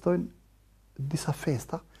medinasit të festojnë disa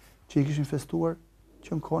festa që i kishin festuar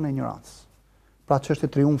që në kohën e ignorancës. Pra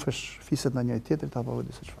çështje triumfesh, fiset nga njëri tjetrit apo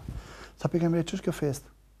disa çfarë. Sa pejgamberi ç'është kjo festë?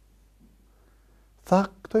 Tha,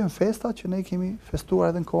 këto janë festa që ne kemi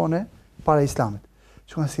festuar edhe në kohën e para Islamit.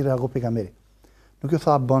 Çka si reagoi pejgamberi? Nuk ju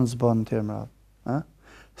tha bën s'bën etj.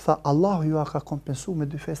 Tha, Allahu ju ka kompensuar me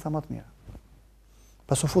 2 festa më të mira.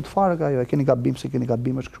 Pas u fut fare nga ajo, e keni gabim se keni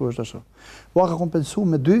gabim është kështu është ashtu. U ka kompensuar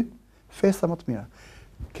me 2 festa më të mira.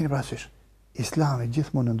 Keni parasysh, Islami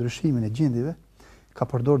gjithmonë në ndryshimin e gjendjeve ka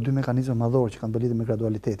përdorur dy mekanizma madhor që kanë bërë lidhje me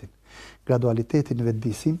gradualitetin. Gradualitetin në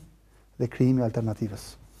vetëdijsim dhe krijimi i alternativës.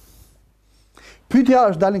 Pyetja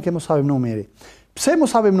është dalin ke Musab ibn Umeri. Pse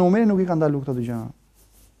Musab ibn Umeri nuk i ka ndaluar këto dy gjëra?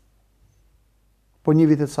 Po një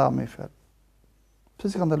vit e sa më i fat.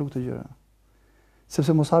 Pse si ka ndaluar këto gjëra?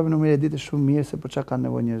 Sepse Musab ibn Umeri e ditë shumë mirë se për çka kanë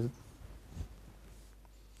nevojë njerëzit.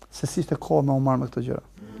 Se si ishte kohë me u marrë me këto gjëra.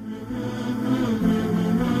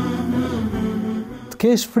 Të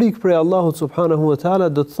kesh frikë prej Allahut subhanahu wa taala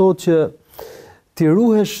do të thotë që ti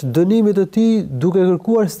ruhesh dënimit të tij duke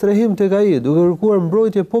kërkuar strehim tek ai, duke kërkuar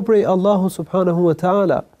mbrojtje po prej Allahut subhanahu wa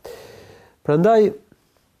taala. Prandaj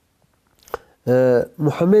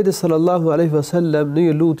Muhamedi sallallahu alaihi wasallam në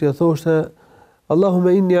një lutje thoshte: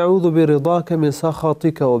 Allahumma inni a'udhu bi ridaka min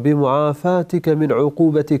sakhatika wa bi mu'afatika min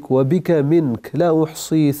 'uqubatik wa bika mink la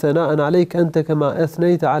uhsi thana'an 'alayka anta kama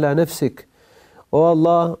athnayta 'ala nafsik. O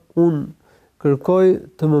Allah, un kërkoj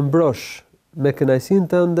të më mbrosh me kënaqësinë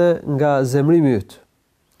tënde nga zemrimi yt.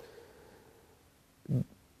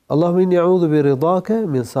 Allahumma inni a'udhu bi ridaka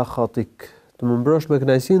min sakhatik. Të më mbrosh me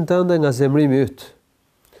kënaqësinë tënde nga zemrimi yt.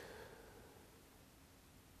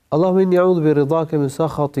 Allahumma inni a'udhu bi ridaka min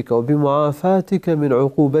sakhatika wa bi mu'afatika min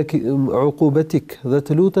 'uqubatik. Dhe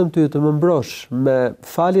të lutem ty të më mbrosh me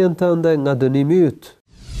faljen tënde nga dënimi yt.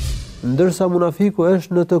 Ndërsa munafiku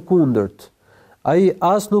është në të kundërt. Ai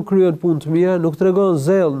as nuk kryen punë të mira, nuk tregon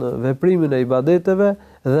zell në veprimin e ibadeteve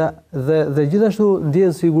dhe gjithashtu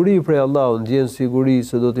ndjen siguri prej Allahut, ndjen siguri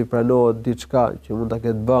se do t'i pranohet diçka që mund ta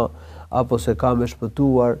ketë bë apo se ka më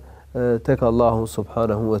shpëtuar tek Allahu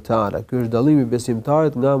subhanahu wa taala. Ky është dallimi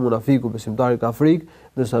besimtarit nga munafiku. Besimtari ka frikë,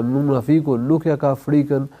 ndërsa munafiku nuk ja ka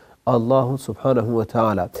frikën Allahu subhanahu wa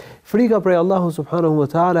taala. Frika prej Allahu subhanahu wa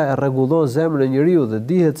taala e rregullon zemrën e njeriu dhe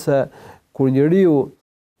dihet se kur njeriu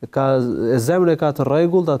zemrën e ka të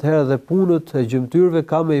rregullt, atëherë dhe punët e gjymtyrëve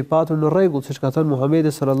ka me i patur në rregull, siç ka thënë Muhamedi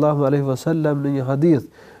sallallahu alaihi wasallam në një hadith.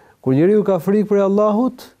 Kur njeriu ka frikë prej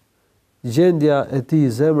Allahut, gjendja e tij,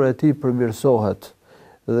 zemra e tij përmirësohet.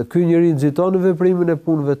 Dhe ky njeri nxiton në veprimin e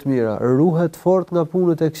punëve të mira, ruhet fort nga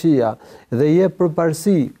punët e këqija dhe jep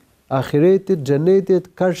përparësi ahiretit,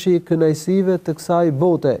 xhenetit, karshi kënaqësive të kësaj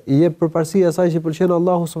bote. I jep përparësi asaj që pëlqen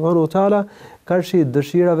Allahu subhanahu wa taala, karshi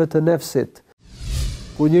dëshirave të nefsit.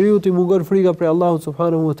 Kur njeriu t'i mungon frika prej Allahut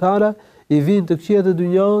subhanahu wa taala, i vijnë të këqijat e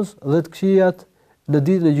dunjas dhe të këqijat në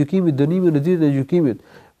ditën e gjykimit, dënimi në ditën e gjykimit.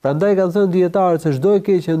 Prandaj kanë thënë dietarët se çdo e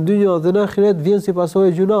keqe në dynjë dhe në ahiret vjen si pasojë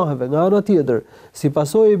e gjunaheve. Nga ana tjetër, si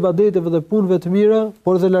pasojë e ibadeteve dhe punëve të mira,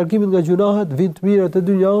 por dhe largimit nga gjunahet vijnë të mirat e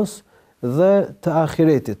dynjas dhe të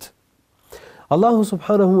ahiretit. Allahu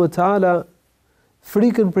subhanahu wa taala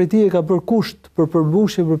frikën prej tij e ka bërë kusht për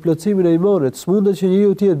përmbushjen për plotësimin e imanit. S'mundet që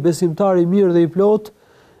njeriu të jetë besimtar i mirë dhe i plot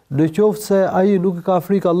në qoftë se ai nuk ka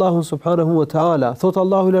frikë Allahun subhanahu wa taala. Thot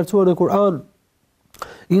Allahu i lartësuar në Kur'an: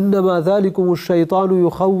 Innama dhalikumu ash-shaytanu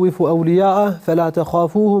yukhawwifu awliya'ah fala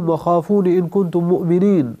takhafuhum wa khafuni in kuntum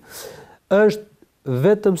mu'minin. Është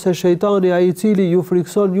vetëm se shejtani ai i cili ju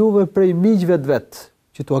frikson juve prej miqve të vet,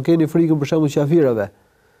 që t'ua keni frikën për shembull qafirëve.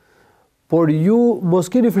 Por ju mos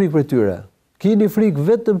keni frikë për tyre. Keni frikë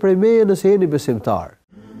vetëm prej meje nëse jeni besimtar.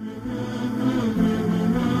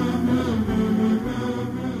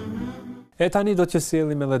 E tani do të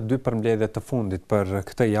sjellim edhe dy përmbledhje të fundit për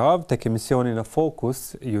këtë javë. Tek emisioni Në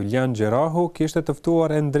Fokus, Julian Gjerahu kishte të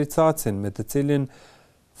ftuar Endricacin, me të cilin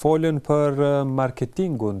folën për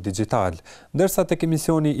marketingun digital. Ndërsa tek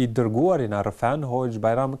emisioni I dërguari në Arfan, Hoxh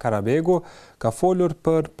Bajram Karabegu ka folur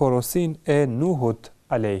për porosin e Nuhut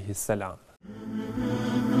alayhi salam.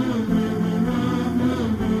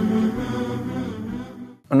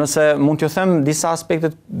 Nëse mund t'ju them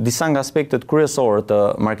disa nga aspektet kryesore të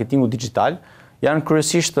marketingut digital, janë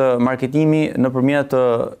kryesisht marketimi nëpërmjet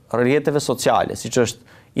rrjeteve sociale, siç është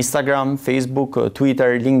Instagram, Facebook,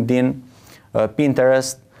 Twitter, LinkedIn,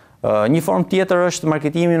 Pinterest. Një formë tjetër është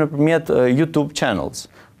marketimi nëpërmjet YouTube channels.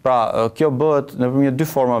 Pra, kjo bëhet nëpërmjet dy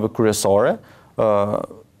formave kryesore,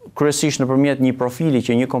 kryesisht nëpërmjet një profili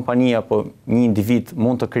që një kompani apo një individ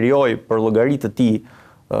mund të krijojë për llogaritë të tij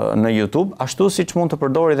në YouTube, ashtu siç mund të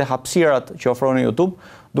përdori dhe hapësirat që ofron në YouTube,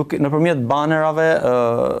 nëpërmjet banerave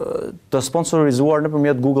të sponsorizuar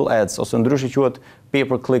nëpërmjet Google Ads, ose ndryshe quhet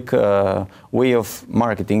pay-per-click way of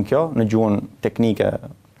marketing, kjo në gjuhën teknike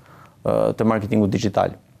të marketingut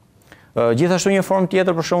digital. Gjithashtu një formë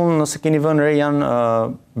tjetër, për shembull, nëse keni vënë re, janë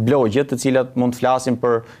blogjet, të cilat mund të flasin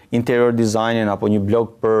për interior designin apo një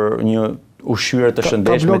blog për një ushqyerje të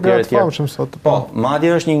shëndetshme etj etj. Po, madje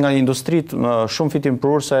është një nga industritë shumë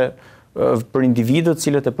fitimprurse për individët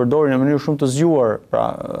cilët e përdorin në mënyrë shumë të zgjuar, pra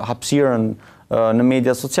hapësirën në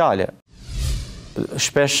media sociale.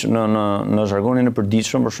 Shpesh në zhargonin e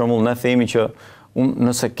përditshëm, për shembull, ne themi që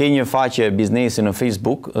nëse ke një faqe biznesi në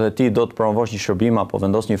Facebook dhe ti do të promovosh një shërbim apo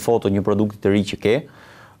vendos një foto një produkti të ri që ke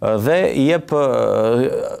dhe i jep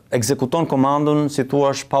ekzekuton komandën si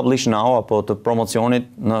thua publish now apo të promocionit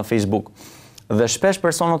në Facebook. Dhe shpesh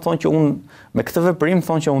personat thonë që unë me këtë veprim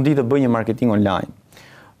thonë që unë di të bëj një marketing online.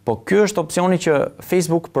 Po ky është opsioni që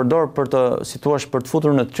Facebook përdor për të si thua për të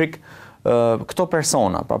futur në trik këto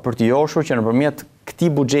persona, pra për të joshur që nëpërmjet këtij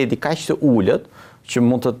buxheti kaq të ulët që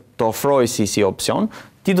mund të ofroj si opsion,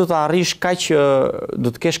 ti do të arrish do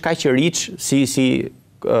të kesh kaq reach si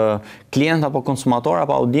klient apo konsumator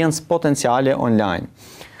apo audiencë potenciale online.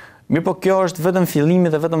 Mirë, po kjo është vetëm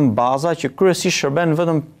fillimi dhe vetëm baza që kryesisht shërben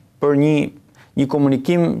vetëm për një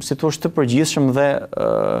komunikim si thua të përgjithshëm dhe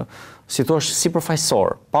si thua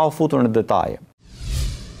sipërfaqësor, pa u futur në detaje.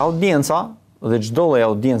 Audienca dhe çdo lloj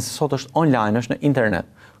audiencë sot është online, është në internet.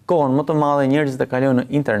 Kohën më të madhe njerëzit e kalojnë në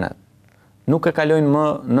internet. Nuk e kalojnë më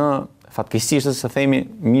në fatkeqësisht se themi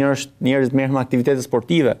mirë është njerëzit merren me aktivitete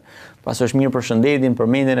sportive, pas është mirë për shëndetin,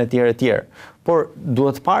 për mendjen e tjerë. Por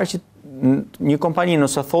duhet parë që një kompani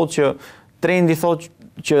nëse thotë që trendi thotë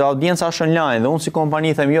që audienca është online dhe unë si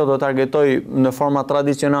kompani them jo do të targetoj në forma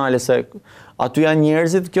tradicionale se aty janë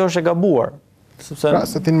njerëzit, kjo është e gabuar. Pra,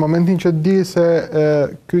 se ti në momentin që di se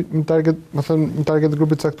një target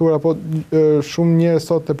grupit caktuar apo shumë njerëz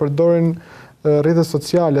sot e përdorin rrjetet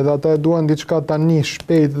sociale dhe ata e duan diçka tani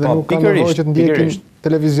shpejt dhe nuk kanë nevojë që të ndjekin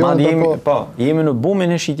televizion apo po, jemi në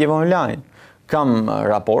bumin e shitjeve online. Kam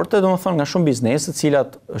raporte, domethënë nga shumë biznese, të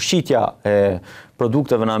cilat shitja e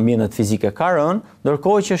produkteve në ambientet fizike ka rënë,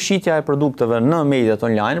 ndërkohë që shitja e produkteve në mediat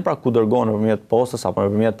online, pra ku dërgohen nëpërmjet postës apo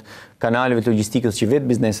nëpërmjet kanaleve të logjistikës që vetë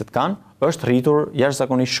bizneset kanë, është rritur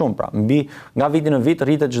jashtëzakonisht shumë. Pra, nga viti në vit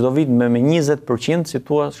rritet çdo vit me 20% si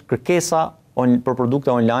thua kërkesa për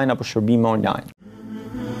produkte online apo shërbime online.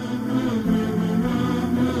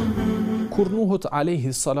 Kur Nuhut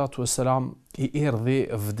alayhi salatu wassalam i erdhi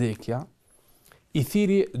vdekja, i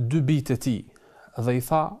thiri 2 bijtë e tij dhe i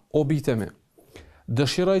tha: "O bijtë mi,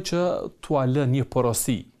 dëshiroj që t'ua lë një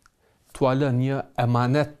porosi, t'ua lë një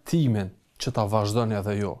emanet timin që ta vazhdoni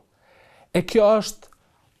edhe jo. E kjo është,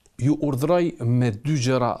 ju urdhëroj me 2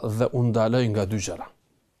 gjëra dhe u ndaloj nga 2 gjëra."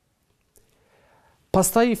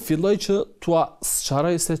 Pastaj filloi që t'ua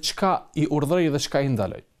sqaroj se çka i urdhëroi dhe çka i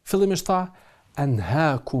ndaloj. Fillimisht tha: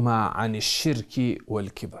 "Anhaakuma ani shirki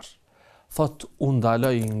wal kibr." Thot u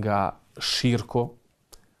ndaloj nga shirku,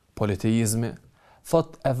 politeizmi,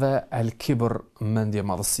 thot edhe el kibr, mendje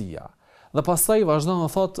madhësia. Dhe pastaj vazhdon dhe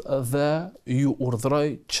thot dhe ju urdhëroj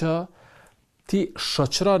që ti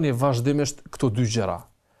shoqëroni vazhdimisht këto 2 gjëra.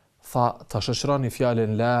 Tha ta shoqëroni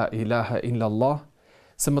fjalën la ilaha illa Allah,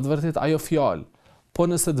 se më të vërtet ajo fjalë, po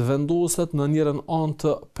nëse të vendoset në njërin anë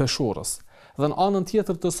të peshorës, dhe në anën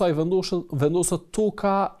tjetër të saj vendoset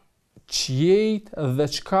toka, qiejt dhe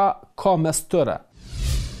çka ka mes tyre.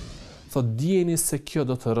 Thot dijeni se kjo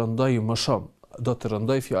do të rëndoj më shumë, do të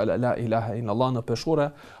rëndoj fjala la ilaha illa Allah në peshore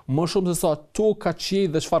më shumë se sa toka,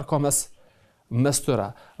 qiejt dhe çfarë ka mes tyre.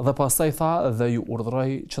 Dhe pastaj tha dhe ju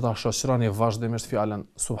urdhëroj që ta shoqëroni vazhdimisht fjalën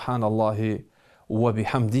subhanallahi wa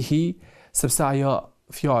bihamdihi, sepse ajo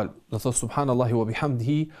fjalë, do thot subhanallahi wa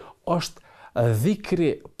bihamdihi, është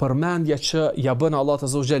dhikri, përmendja që ja bën Allah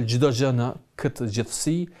azza wa jall çdo gjë në këtë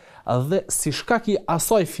gjithësi, dhe si shkak i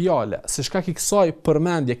asaj fjale, si shkak i kësaj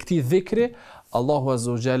përmendje, këtij dhikri, Allahu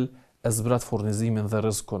azza wa jall e zbrat furnizimin dhe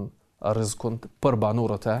rrezikun për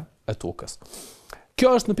banorët e tokës.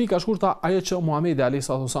 Kjo është në pika shkurta ajo që Muhamedi alayhi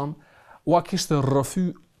salatu wasallam ua kishte rrëfy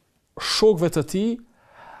shokëve të tij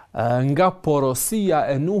nga porosia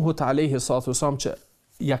e Nuhut alayhi salatu wasallam që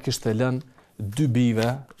ja kishte lënë 2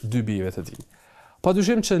 bijve të tij.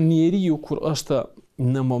 Padyshim që njeriu kur është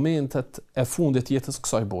në momentet e fundit jetës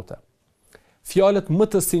kësaj bote, fjalët më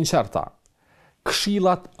të sinqerta,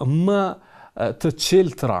 këshillat më të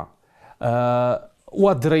qeltra,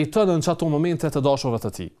 ua drejton në ato momente të dashurve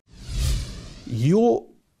të tij. Jo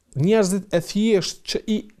njerëzit e thjesht që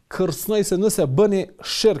i kërcënoi se nëse bëni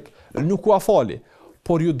shirk nuk ua fali,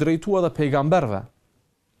 por ju drejtua edhe pejgamberve.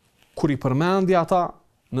 Kur i përmendi ata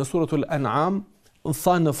në suratul An'am,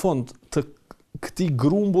 tha në fund të këtij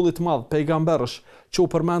grumbullit madh pejgamberësh që u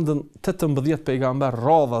përmendën 18 pejgamber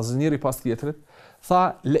radhas njëri pas tjetrit,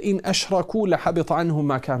 tha la in ashraku la habita anhum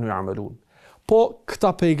ma kanu ya'malun. Po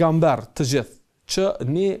këta pejgamber të gjithë që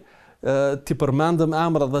ne ti përmendëm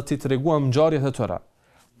emrat dhe ti treguam ngjarjet e tyre,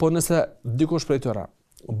 po nëse dikush prej tyre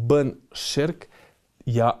bën shirk,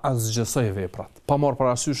 ja azgjësoj veprat, pa marrë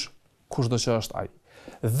parasysh kushdo që është ai.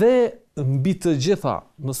 Dhe mbi të gjitha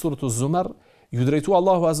në suratul Zumar ju drejtua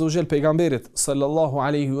Allahu azza wa jall pejgamberit sallallahu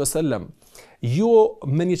alaihi wasallam, jo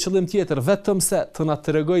me një qëllim tjetër, vetëm se të na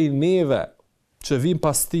tregoj neve që vim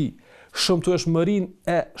pas ti,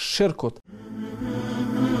 shëmtueshmërinë e shirkut.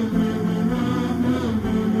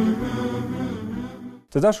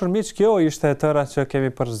 Të dashur miq, kjo ishte e tëra që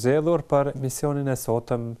kemi përzgjedhur për misionin e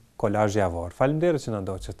sotëm Kolazhi Javor. Faleminderit që na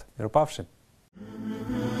ndoqët. Mirupafshim.